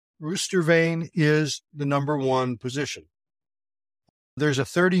 Rooster Vane is the number 1 position. There's a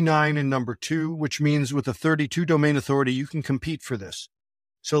 39 in number 2, which means with a 32 domain authority, you can compete for this.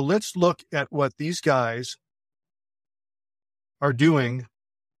 So let's look at what these guys are doing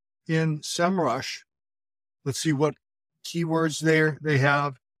in SEMrush. Let's see what keywords they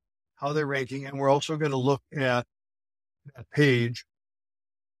have, how they're ranking. And we're also going to look at that page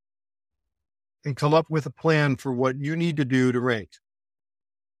and come up with a plan for what you need to do to rank.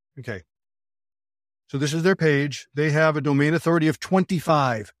 Okay. So this is their page. They have a domain authority of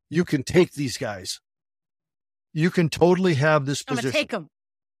 25. You can take these guys. You can totally have this I'm position. going to take them.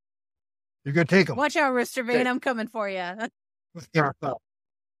 You're going to take them. Watch out, Rooster Vane. I'm coming for you.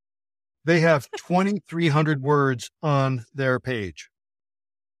 They have 2,300 words on their page.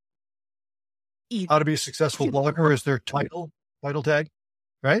 How to be a successful blogger is their title tag,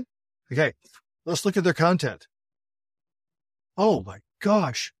 right? Okay. Let's look at their content. Oh my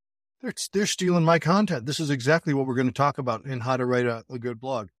gosh. They're stealing my content. This is exactly what we're going to talk about in how to write a good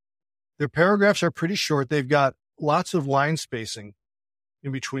blog. Their paragraphs are pretty short. They've got lots of line spacing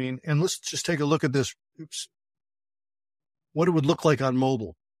in between. And let's just take a look at this. Oops. What it would look like on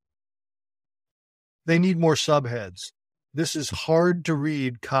mobile. They need more subheads. This is hard to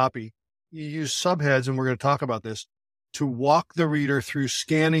read copy. You use subheads, and we're going to talk about this, to walk the reader through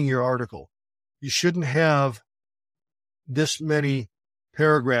scanning your article. You shouldn't have this many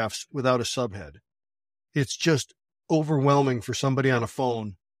paragraphs without a subhead. It's just overwhelming for somebody on a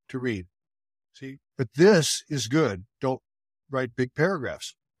phone to read. See, but this is good. Don't write big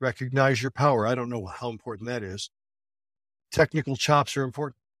paragraphs. Recognize your power. I don't know how important that is. Technical chops are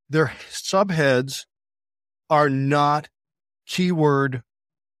important. Their subheads are not keyword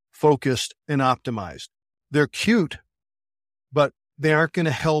focused and optimized. They're cute, but they aren't going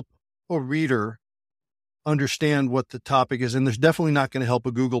to help a reader understand what the topic is. And there's definitely not going to help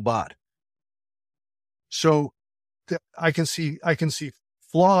a Google bot. So I can see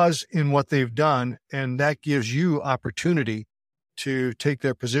flaws in what they've done. And that gives you opportunity to take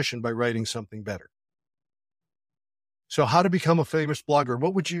their position by writing something better. So how to become a famous blogger?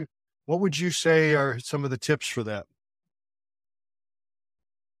 What would you say are some of the tips for that?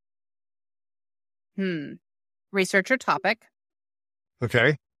 Research your topic.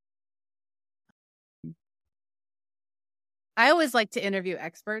 Okay. I always like to interview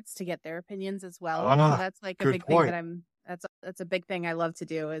experts to get their opinions as well. So that's like a big point. thing that's a big thing I love to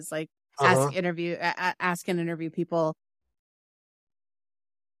do is like ask and interview people.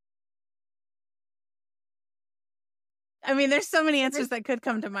 I mean, there's so many answers that could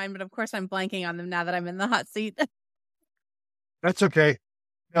come to mind, but of course I'm blanking on them now that I'm in the hot seat. That's okay.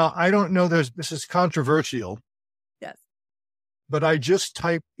 Now, I don't know, this is controversial. Yes. But I just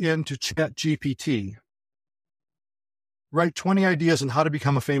typed into ChatGPT, write 20 ideas on how to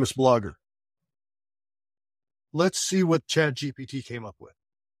become a famous blogger. Let's see what ChatGPT came up with.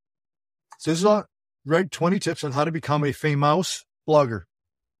 So this is write 20 tips on how to become a famous blogger.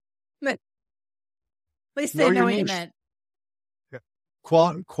 At least they know what you meant.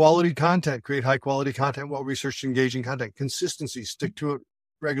 Quality content, create high quality content, well-researched, engaging content, consistency, stick to a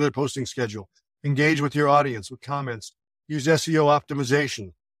regular posting schedule, engage with your audience with comments, use SEO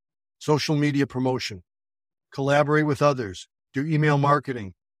optimization, social media promotion, collaborate with others, do email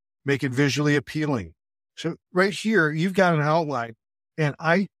marketing, make it visually appealing. So right here, you've got an outline, and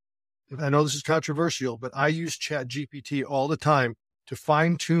I know this is controversial, but I use ChatGPT all the time to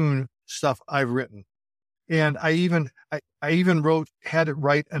fine tune stuff I've written. And I even had it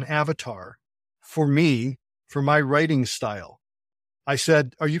write an avatar for me, for my writing style. I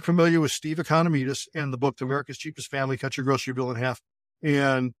said, are you familiar with Steve Economides and the book, America's Cheapest Family, Cut Your Grocery Bill in Half,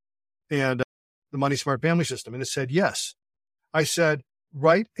 and The Money Smart Family System? And it said, yes. I said,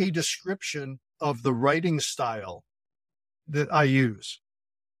 write a description of the writing style that I use.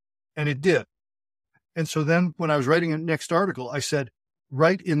 And it did. And so then when I was writing the next article, I said,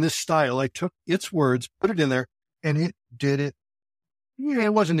 write in this style. I took its words, put it in there, and it did it. Yeah,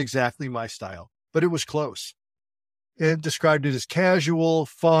 it wasn't exactly my style, but it was close. It described it as casual,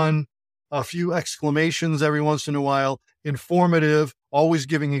 fun, a few exclamations every once in a while, informative, always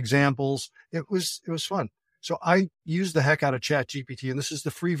giving examples. It was fun. So I used the heck out of ChatGPT, and this is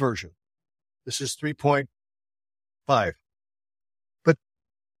the free version. This is 3.5. But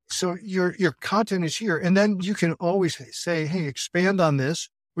so your content is here, and then you can always say, hey, expand on this,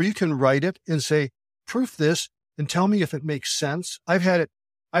 or you can write it and say, proof this and tell me if it makes sense. I've had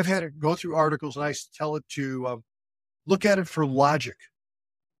it go through articles, and I tell it to look at it for logic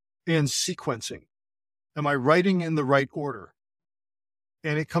and sequencing. Am I writing in the right order?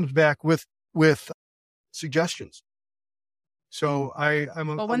 And it comes back with suggestions. So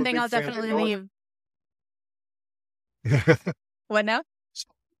one thing I'll definitely leave. What now?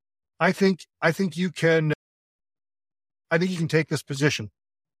 I think you can take this position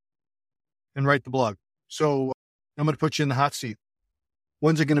and write the blog. So I'm going to put you in the hot seat.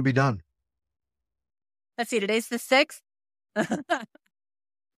 When's it going to be done? Let's see. Today's the 6th.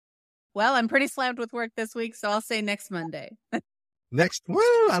 Well, I'm pretty slammed with work this week, so I'll say next Monday. I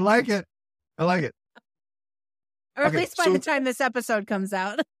like it. Or at least by the time this episode comes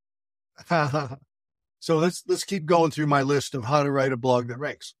out. So let's keep going through my list of how to write a blog that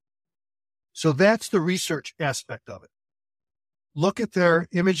ranks. So that's the research aspect of it. Look at their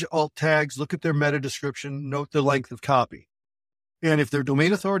image alt tags, look at their meta description, note the length of copy. And if their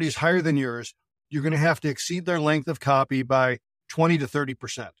domain authority is higher than yours, you're going to have to exceed their length of copy by 20 to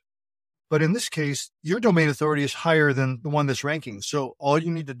 30%. But in this case, your domain authority is higher than the one that's ranking. So all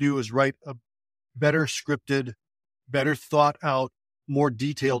you need to do is write a better scripted, better thought out, more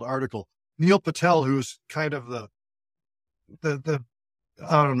detailed article. Neil Patel, who's kind of the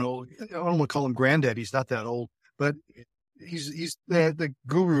I don't know, I don't want to call him granddad. He's not that old, but he's the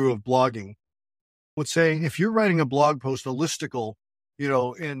guru of blogging, would say, if you're writing a blog post, a listicle,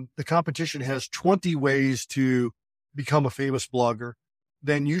 and the competition has 20 ways to become a famous blogger,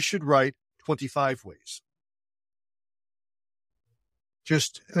 then you should write 25 ways.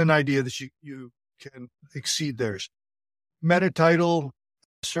 Just an idea that you can exceed theirs. Meta title,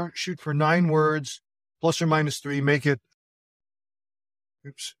 shoot for 9 words, plus or minus 3, make it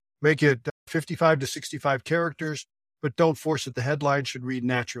 55 to 65 characters, but don't force it. The headline should read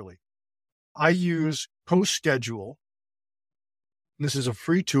naturally. I use Post Schedule. This is a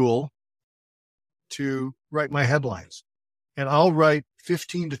free tool to write my headlines. And I'll write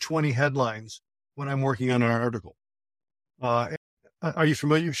 15 to 20 headlines when I'm working on an article. Are you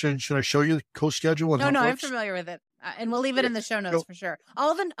familiar? Should I show you the Post Schedule? No, I'm familiar with it. And we'll leave it in the show notes for sure.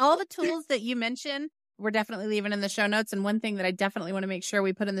 All the tools that you mentioned, we're definitely leaving in the show notes. And one thing that I definitely want to make sure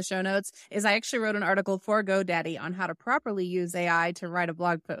we put in the show notes is I actually wrote an article for GoDaddy on how to properly use AI to write a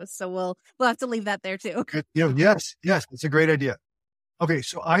blog post. So we'll have to leave that there too. Good. Yes, it's a great idea. Okay,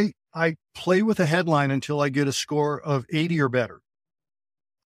 so I play with a headline until I get a score of 80 or better.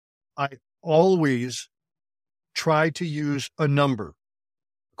 I always try to use a number.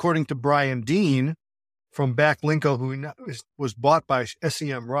 According to Brian Dean from Backlinko, who was bought by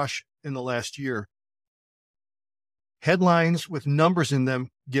SEMrush in the last year, headlines with numbers in them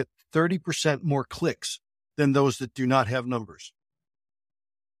get 30% more clicks than those that do not have numbers.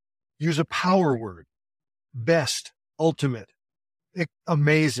 Use a power word, best, ultimate,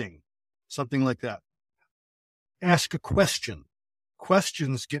 amazing, something like that. Ask a question.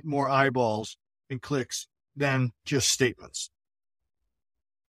 Questions get more eyeballs and clicks than just statements.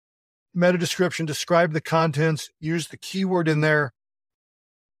 Meta description, describe the contents, use the keyword in there.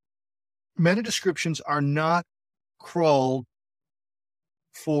 Meta descriptions are not crawled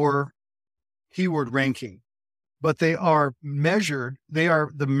for keyword ranking, but they are measured. They are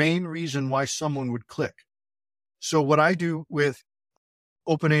the main reason why someone would click. So what I do with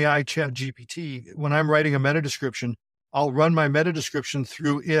OpenAI ChatGPT, when I'm writing a meta description, I'll run my meta description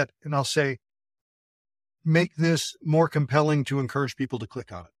through it and I'll say, make this more compelling to encourage people to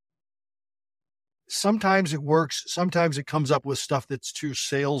click on it. Sometimes it works. Sometimes it comes up with stuff that's too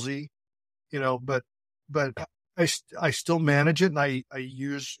salesy, but I still manage it. And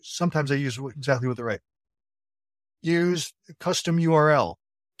sometimes I use exactly what they're right. Use custom URL.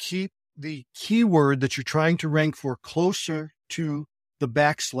 Keep the keyword that you're trying to rank for closer to the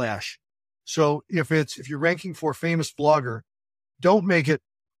backslash. So if you're ranking for famous blogger, don't make it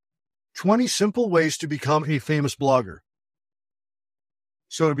 20 simple ways to become a famous blogger.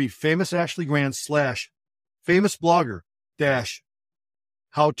 So it'd be famous Ashley Grant / famous blogger -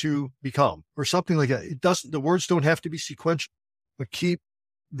 how to become, or something like that. The words don't have to be sequential, but keep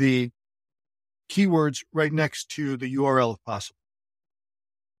the keywords right next to the URL if possible.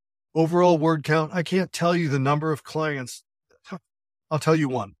 Overall word count. I can't tell you the number of clients. I'll tell you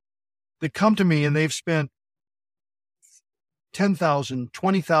one. They come to me and they've spent $10,000,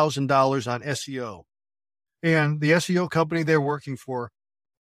 $20,000 on SEO. And the SEO company they're working for,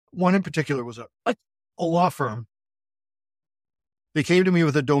 one in particular was a law firm. They came to me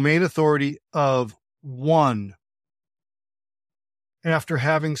with a domain authority of 1 after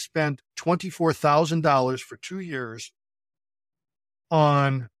having spent $24,000 for 2 years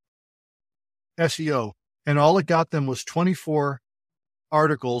on SEO. And all it got them was 24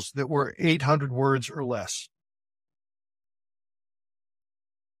 articles that were 800 words or less.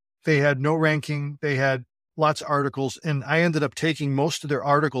 They had no ranking. They had lots of articles. And I ended up taking most of their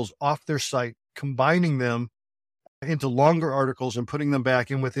articles off their site, combining them into longer articles and putting them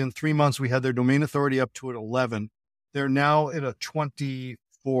back. And within 3 months, we had their domain authority up to an 11. They're now at a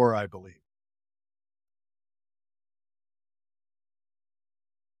 24, I believe.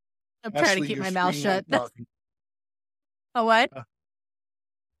 I'm trying to keep my mouth shut. A what?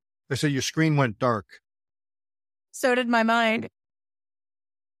 I said your screen went dark. So did my mind.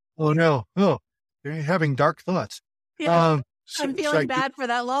 Oh, no. Oh, you're having dark thoughts. Yeah, I'm feeling bad for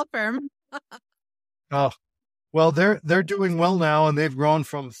that law firm. Oh, well, they're doing well now, and they've grown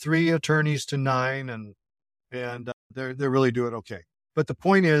from 3 attorneys to 9, and they're really doing okay. But the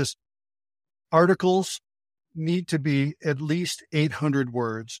point is, Articles need to be at least 800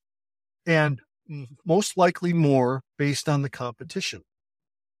 words and most likely more based on the competition.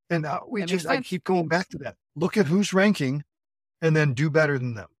 And I keep going back to that. Look at who's ranking and then do better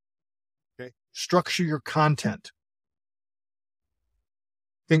than them. Okay. Structure your content.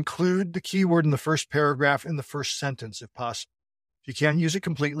 Include the keyword in the first paragraph in the first sentence if possible. If you can't use it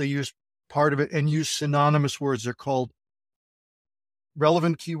completely, use part of it and use synonymous words. They're called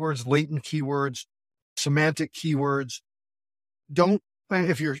relevant keywords, latent keywords, semantic keywords.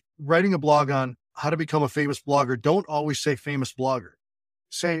 If you're writing a blog on how to become a famous blogger, don't always say famous blogger.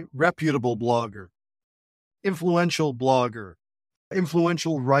 Say reputable blogger, influential blogger,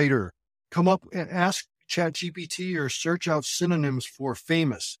 influential writer. Come up and ask ChatGPT or search out synonyms for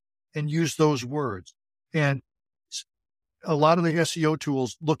famous and use those words. And a lot of the SEO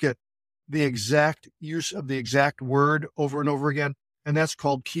tools look at the exact use of the exact word over and over again. And that's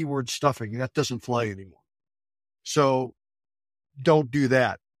called keyword stuffing. That doesn't fly anymore. So don't do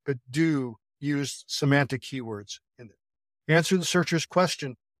that, but do use semantic keywords in it. Answer the searcher's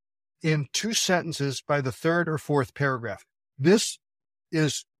question in 2 sentences by the 3rd or 4th paragraph. This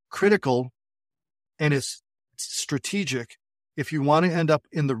is critical and it's strategic if you want to end up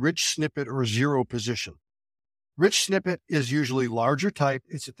in the rich snippet or 0 position. Rich snippet is usually larger type.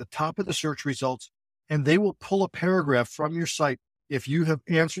 It's at the top of the search results, and they will pull a paragraph from your site if you have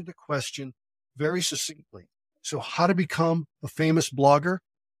answered the question very succinctly. So how to become a famous blogger?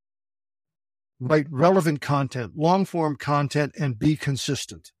 Write relevant content, long-form content, and be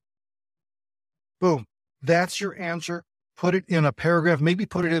consistent. Boom. That's your answer. Put it in a paragraph, maybe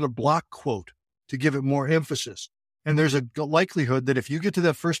put it in a block quote to give it more emphasis. And there's a likelihood that if you get to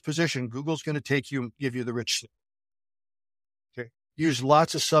that first position, Google's going to take you and give you the rich snippet. Okay. Use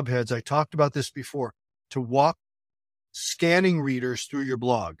lots of subheads. I talked about this before to walk scanning readers through your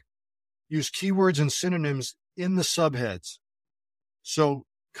blog. Use keywords and synonyms in the subheads. So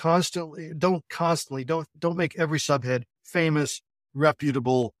don't make every subhead famous,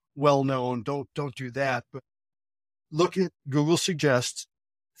 reputable, well-known. Don't do that. But look at Google Suggests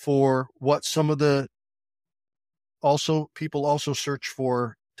for what some of the people also search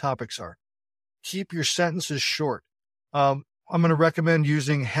for topics are. Keep your sentences short. I'm going to recommend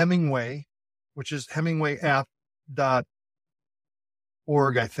using Hemingway, which is hemingwayapp.org,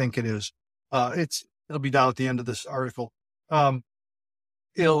 I think it is. It'll be down at the end of this article.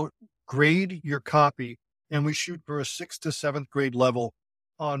 It'll grade your copy, and we shoot for a 6th to 7th grade level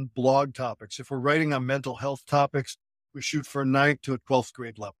on blog topics. If we're writing on mental health topics, we shoot for a 9th to a 12th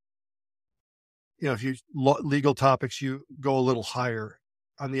grade level. If you legal topics, you go a little higher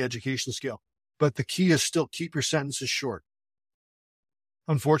on the education scale. But the key is still keep your sentences short.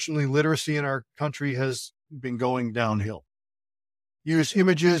 Unfortunately, literacy in our country has been going downhill. Use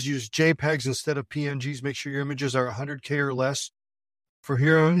images, use JPEGs instead of PNGs. Make sure your images are 100K or less. For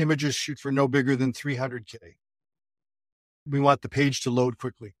hero images, shoot for no bigger than 300K. We want the page to load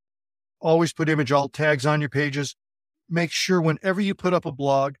quickly. Always put image alt tags on your pages. Make sure whenever you put up a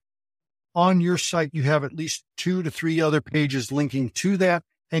blog on your site, you have at least 2 to 3 other pages linking to that,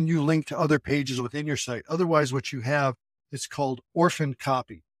 and you link to other pages within your site. Otherwise, what you have is called orphan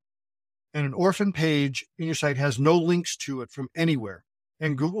copy. And an orphan page in your site has no links to it from anywhere.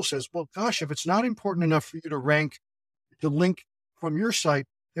 And Google says, well, gosh, if it's not important enough for you to rank to link from your site,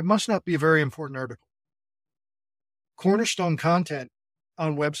 it must not be a very important article. Cornerstone content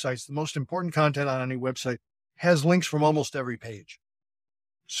on websites, the most important content on any website, has links from almost every page.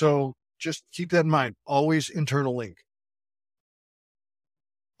 So just keep that in mind. Always internal link.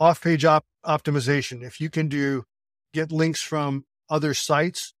 Off-page optimization. If you can get links from other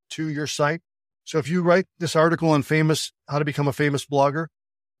sites to your site. So if you write this article on how to become a famous blogger,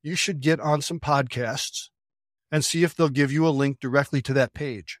 you should get on some podcasts and see if they'll give you a link directly to that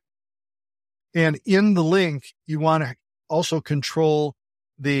page. And in the link, you want to also control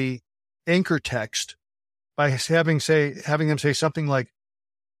the anchor text by having them say something like,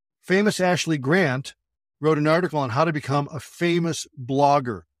 famous Ashley Grant wrote an article on how to become a famous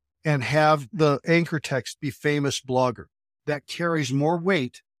blogger, and have the anchor text be famous blogger. That carries more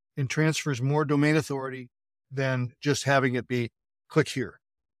weight and transfers more domain authority than just having it be click here.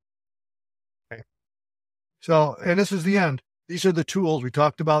 Okay. So, and this is the end. These are the tools. We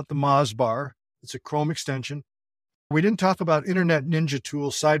talked about the Moz bar. It's a Chrome extension. We didn't talk about Internet Ninja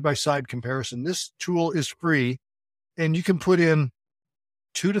tool side-by-side comparison. This tool is free, and you can put in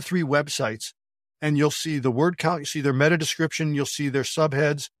 2 to 3 websites, and you'll see the word count. You see their meta description. You'll see their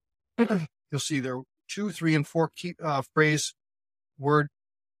subheads. You'll see their 2, 3, and 4 word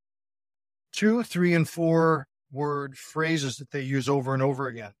 2, 3, and 4 word phrases that they use over and over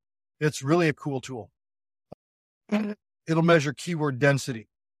again. It's really a cool tool. It'll measure keyword density,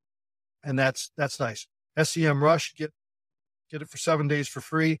 and that's nice. SEM Rush, get it for 7 days for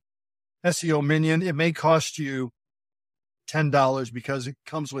free. SEO Minion, it may cost you $10 because it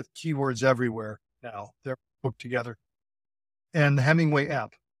comes with keywords everywhere now. They're hooked together. And the Hemingway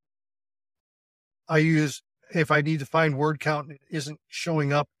app, I use if I need to find word count and it isn't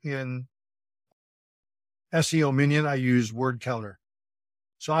showing up in SEO Minion, I use Word Counter.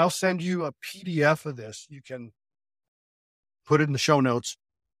 So I'll send you a PDF of this. You can put it in the show notes.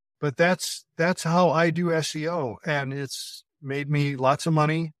 But that's how I do SEO, and it's made me lots of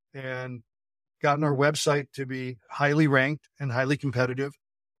money and gotten our website to be highly ranked and highly competitive.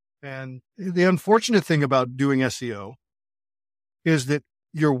 And the unfortunate thing about doing SEO is that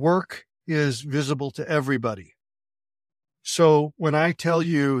your work is visible to everybody. So when I tell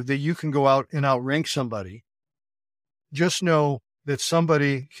you that you can go out and outrank somebody, just know that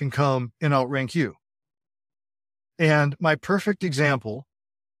somebody can come and outrank you. And my perfect example,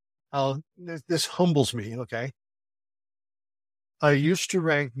 this humbles me, okay? I used to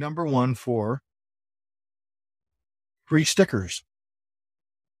rank number 1 for free stickers.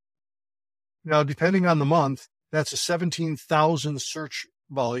 Now, depending on the month, that's a 17,000 search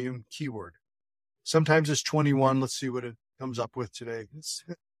volume keyword. Sometimes it's 21. Let's see what it comes up with today.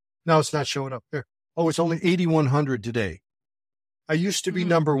 Now it's not showing up there. Oh, it's only 8,100 today. I used to be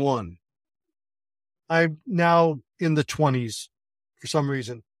number 1. I'm now in the 20s for some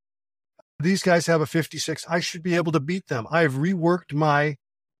reason. These guys have a 56. I should be able to beat them. I've reworked my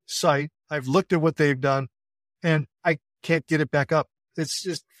site. I've looked at what they've done, and I can't get it back up. It's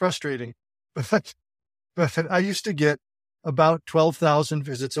just frustrating. But I used to get about 12,000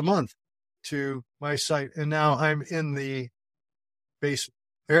 visits a month to my site, and now I'm in the basement.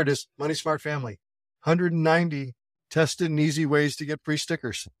 There it is, Money Smart Family. 190 tested and easy ways to get free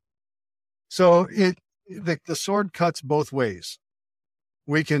stickers. So the sword cuts both ways.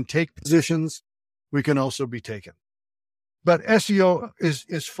 We can take positions. We can also be taken. But SEO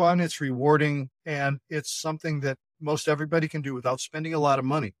is fun. It's rewarding. And it's something that most everybody can do without spending a lot of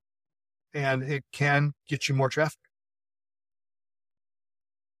money. And it can get you more traffic.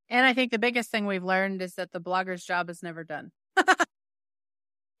 And I think the biggest thing we've learned is that the blogger's job is never done.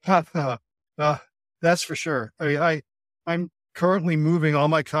 That's for sure. I mean, I'm currently moving all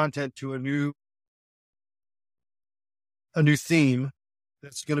my content to a new theme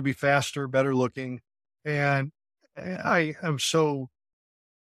that's going to be faster, better looking. And I am so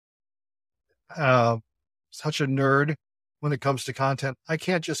such a nerd when it comes to content. I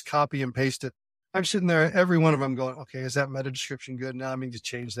can't just copy and paste it. I'm sitting there, every one of them going, okay, is that meta description good? Now I need to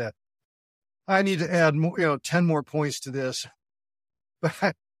change that. I need to add more, 10 more points to this.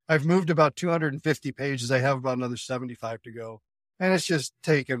 But I've moved about 250 pages. I have about another 75 to go. And it's just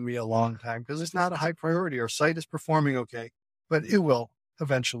taken me a long time because it's not a high priority. Our site is performing okay, but it will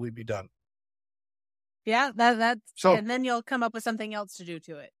eventually be done. Yeah, that's so. And then you'll come up with something else to do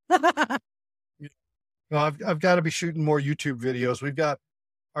to it. I've got to be shooting more YouTube videos.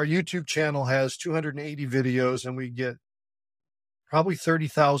 Our YouTube channel has 280 videos, and we get probably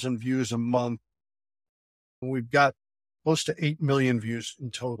 30,000 views a month. We've got close to 8 million views in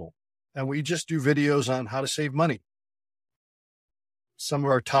total. And we just do videos on how to save money. Some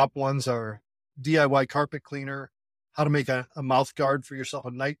of our top ones are DIY carpet cleaner, how to make a mouth guard for yourself,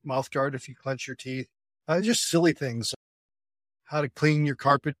 a night mouth guard if you clench your teeth, just silly things, how to clean your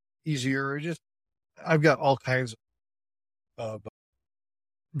carpet easier. I've got all kinds of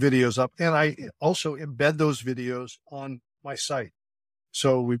videos up, and I also embed those videos on my site.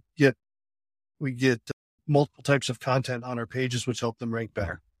 So we get multiple types of content on our pages, which help them rank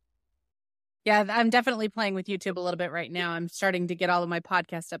better. Yeah, I'm definitely playing with YouTube a little bit right now. I'm starting to get all of my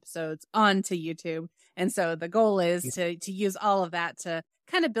podcast episodes onto YouTube. And so the goal is to use all of that to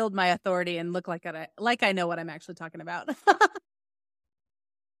kind of build my authority and look like I know what I'm actually talking about.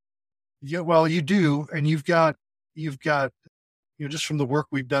 Yeah, well, you do. And you've got, just from the work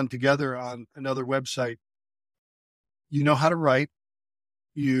we've done together on another website, you know how to write,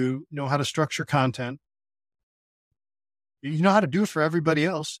 you know how to structure content, you know how to do it for everybody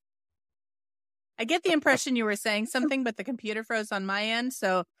else. I get the impression you were saying something, but the computer froze on my end.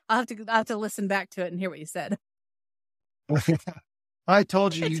 So I'll have to listen back to it and hear what you said. I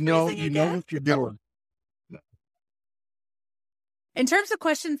told you, you know what you're doing. In terms of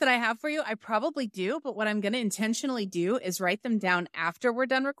questions that I have for you, I probably do, but what I'm going to intentionally do is write them down after we're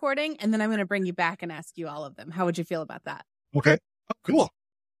done recording, and then I'm going to bring you back and ask you all of them. How would you feel about that? Okay. Oh, cool.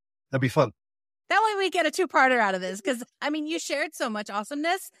 That'd be fun. That way we get a two-parter out of this, because, you shared so much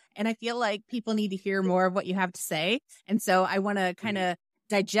awesomeness, and I feel like people need to hear more of what you have to say. And so I want to kind of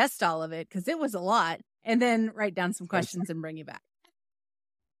digest all of it because it was a lot, and then write down some questions and bring you back.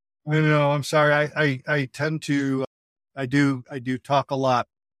 I know. I'm sorry. I tend to, I do talk a lot.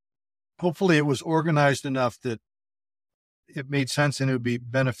 Hopefully it was organized enough that it made sense and it would be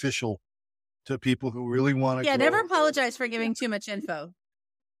beneficial to people who really want to. Yeah. Never apologize for giving too much info.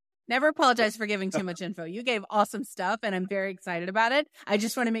 Never apologize for giving too much info. You gave awesome stuff and I'm very excited about it. I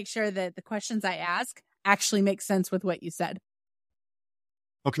just want to make sure that the questions I ask actually make sense with what you said.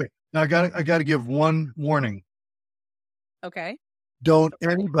 Okay. Now I got to give one warning. Okay. Don't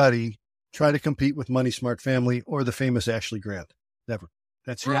anybody try to compete with Money Smart Family or the famous Ashley Grant. Never.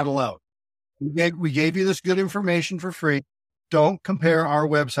 That's not allowed. We gave you this good information for free. Don't compare our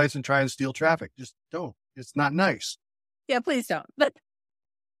websites and try and steal traffic. Just don't. It's not nice. Yeah, please don't. But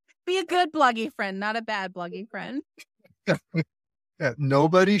be a good bloggy friend, not a bad bloggy friend. Yeah,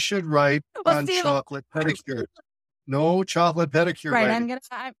 nobody should write on chocolate pedicure. No chocolate pedicure. Right. Writing.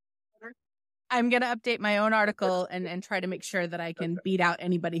 I'm gonna update my own article and try to make sure that I can beat out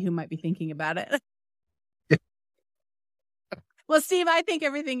anybody who might be thinking about it. Well, Steve, I think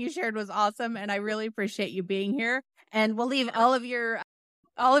everything you shared was awesome, and I really appreciate you being here. And we'll leave all of your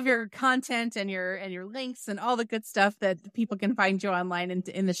content and your links and all the good stuff that people can find you online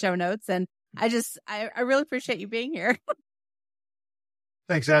in the show notes. And I really appreciate you being here.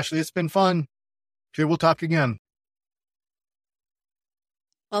 Thanks, Ashley. It's been fun. Okay, we'll talk again.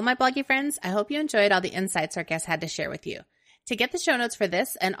 Well, my bloggy friends, I hope you enjoyed all the insights our guest had to share with you. To get the show notes for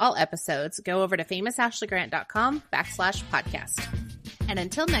this and all episodes, go over to famousashleygrant.com/podcast. And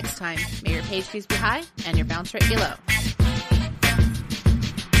until next time, may your page views be high and your bounce rate be low.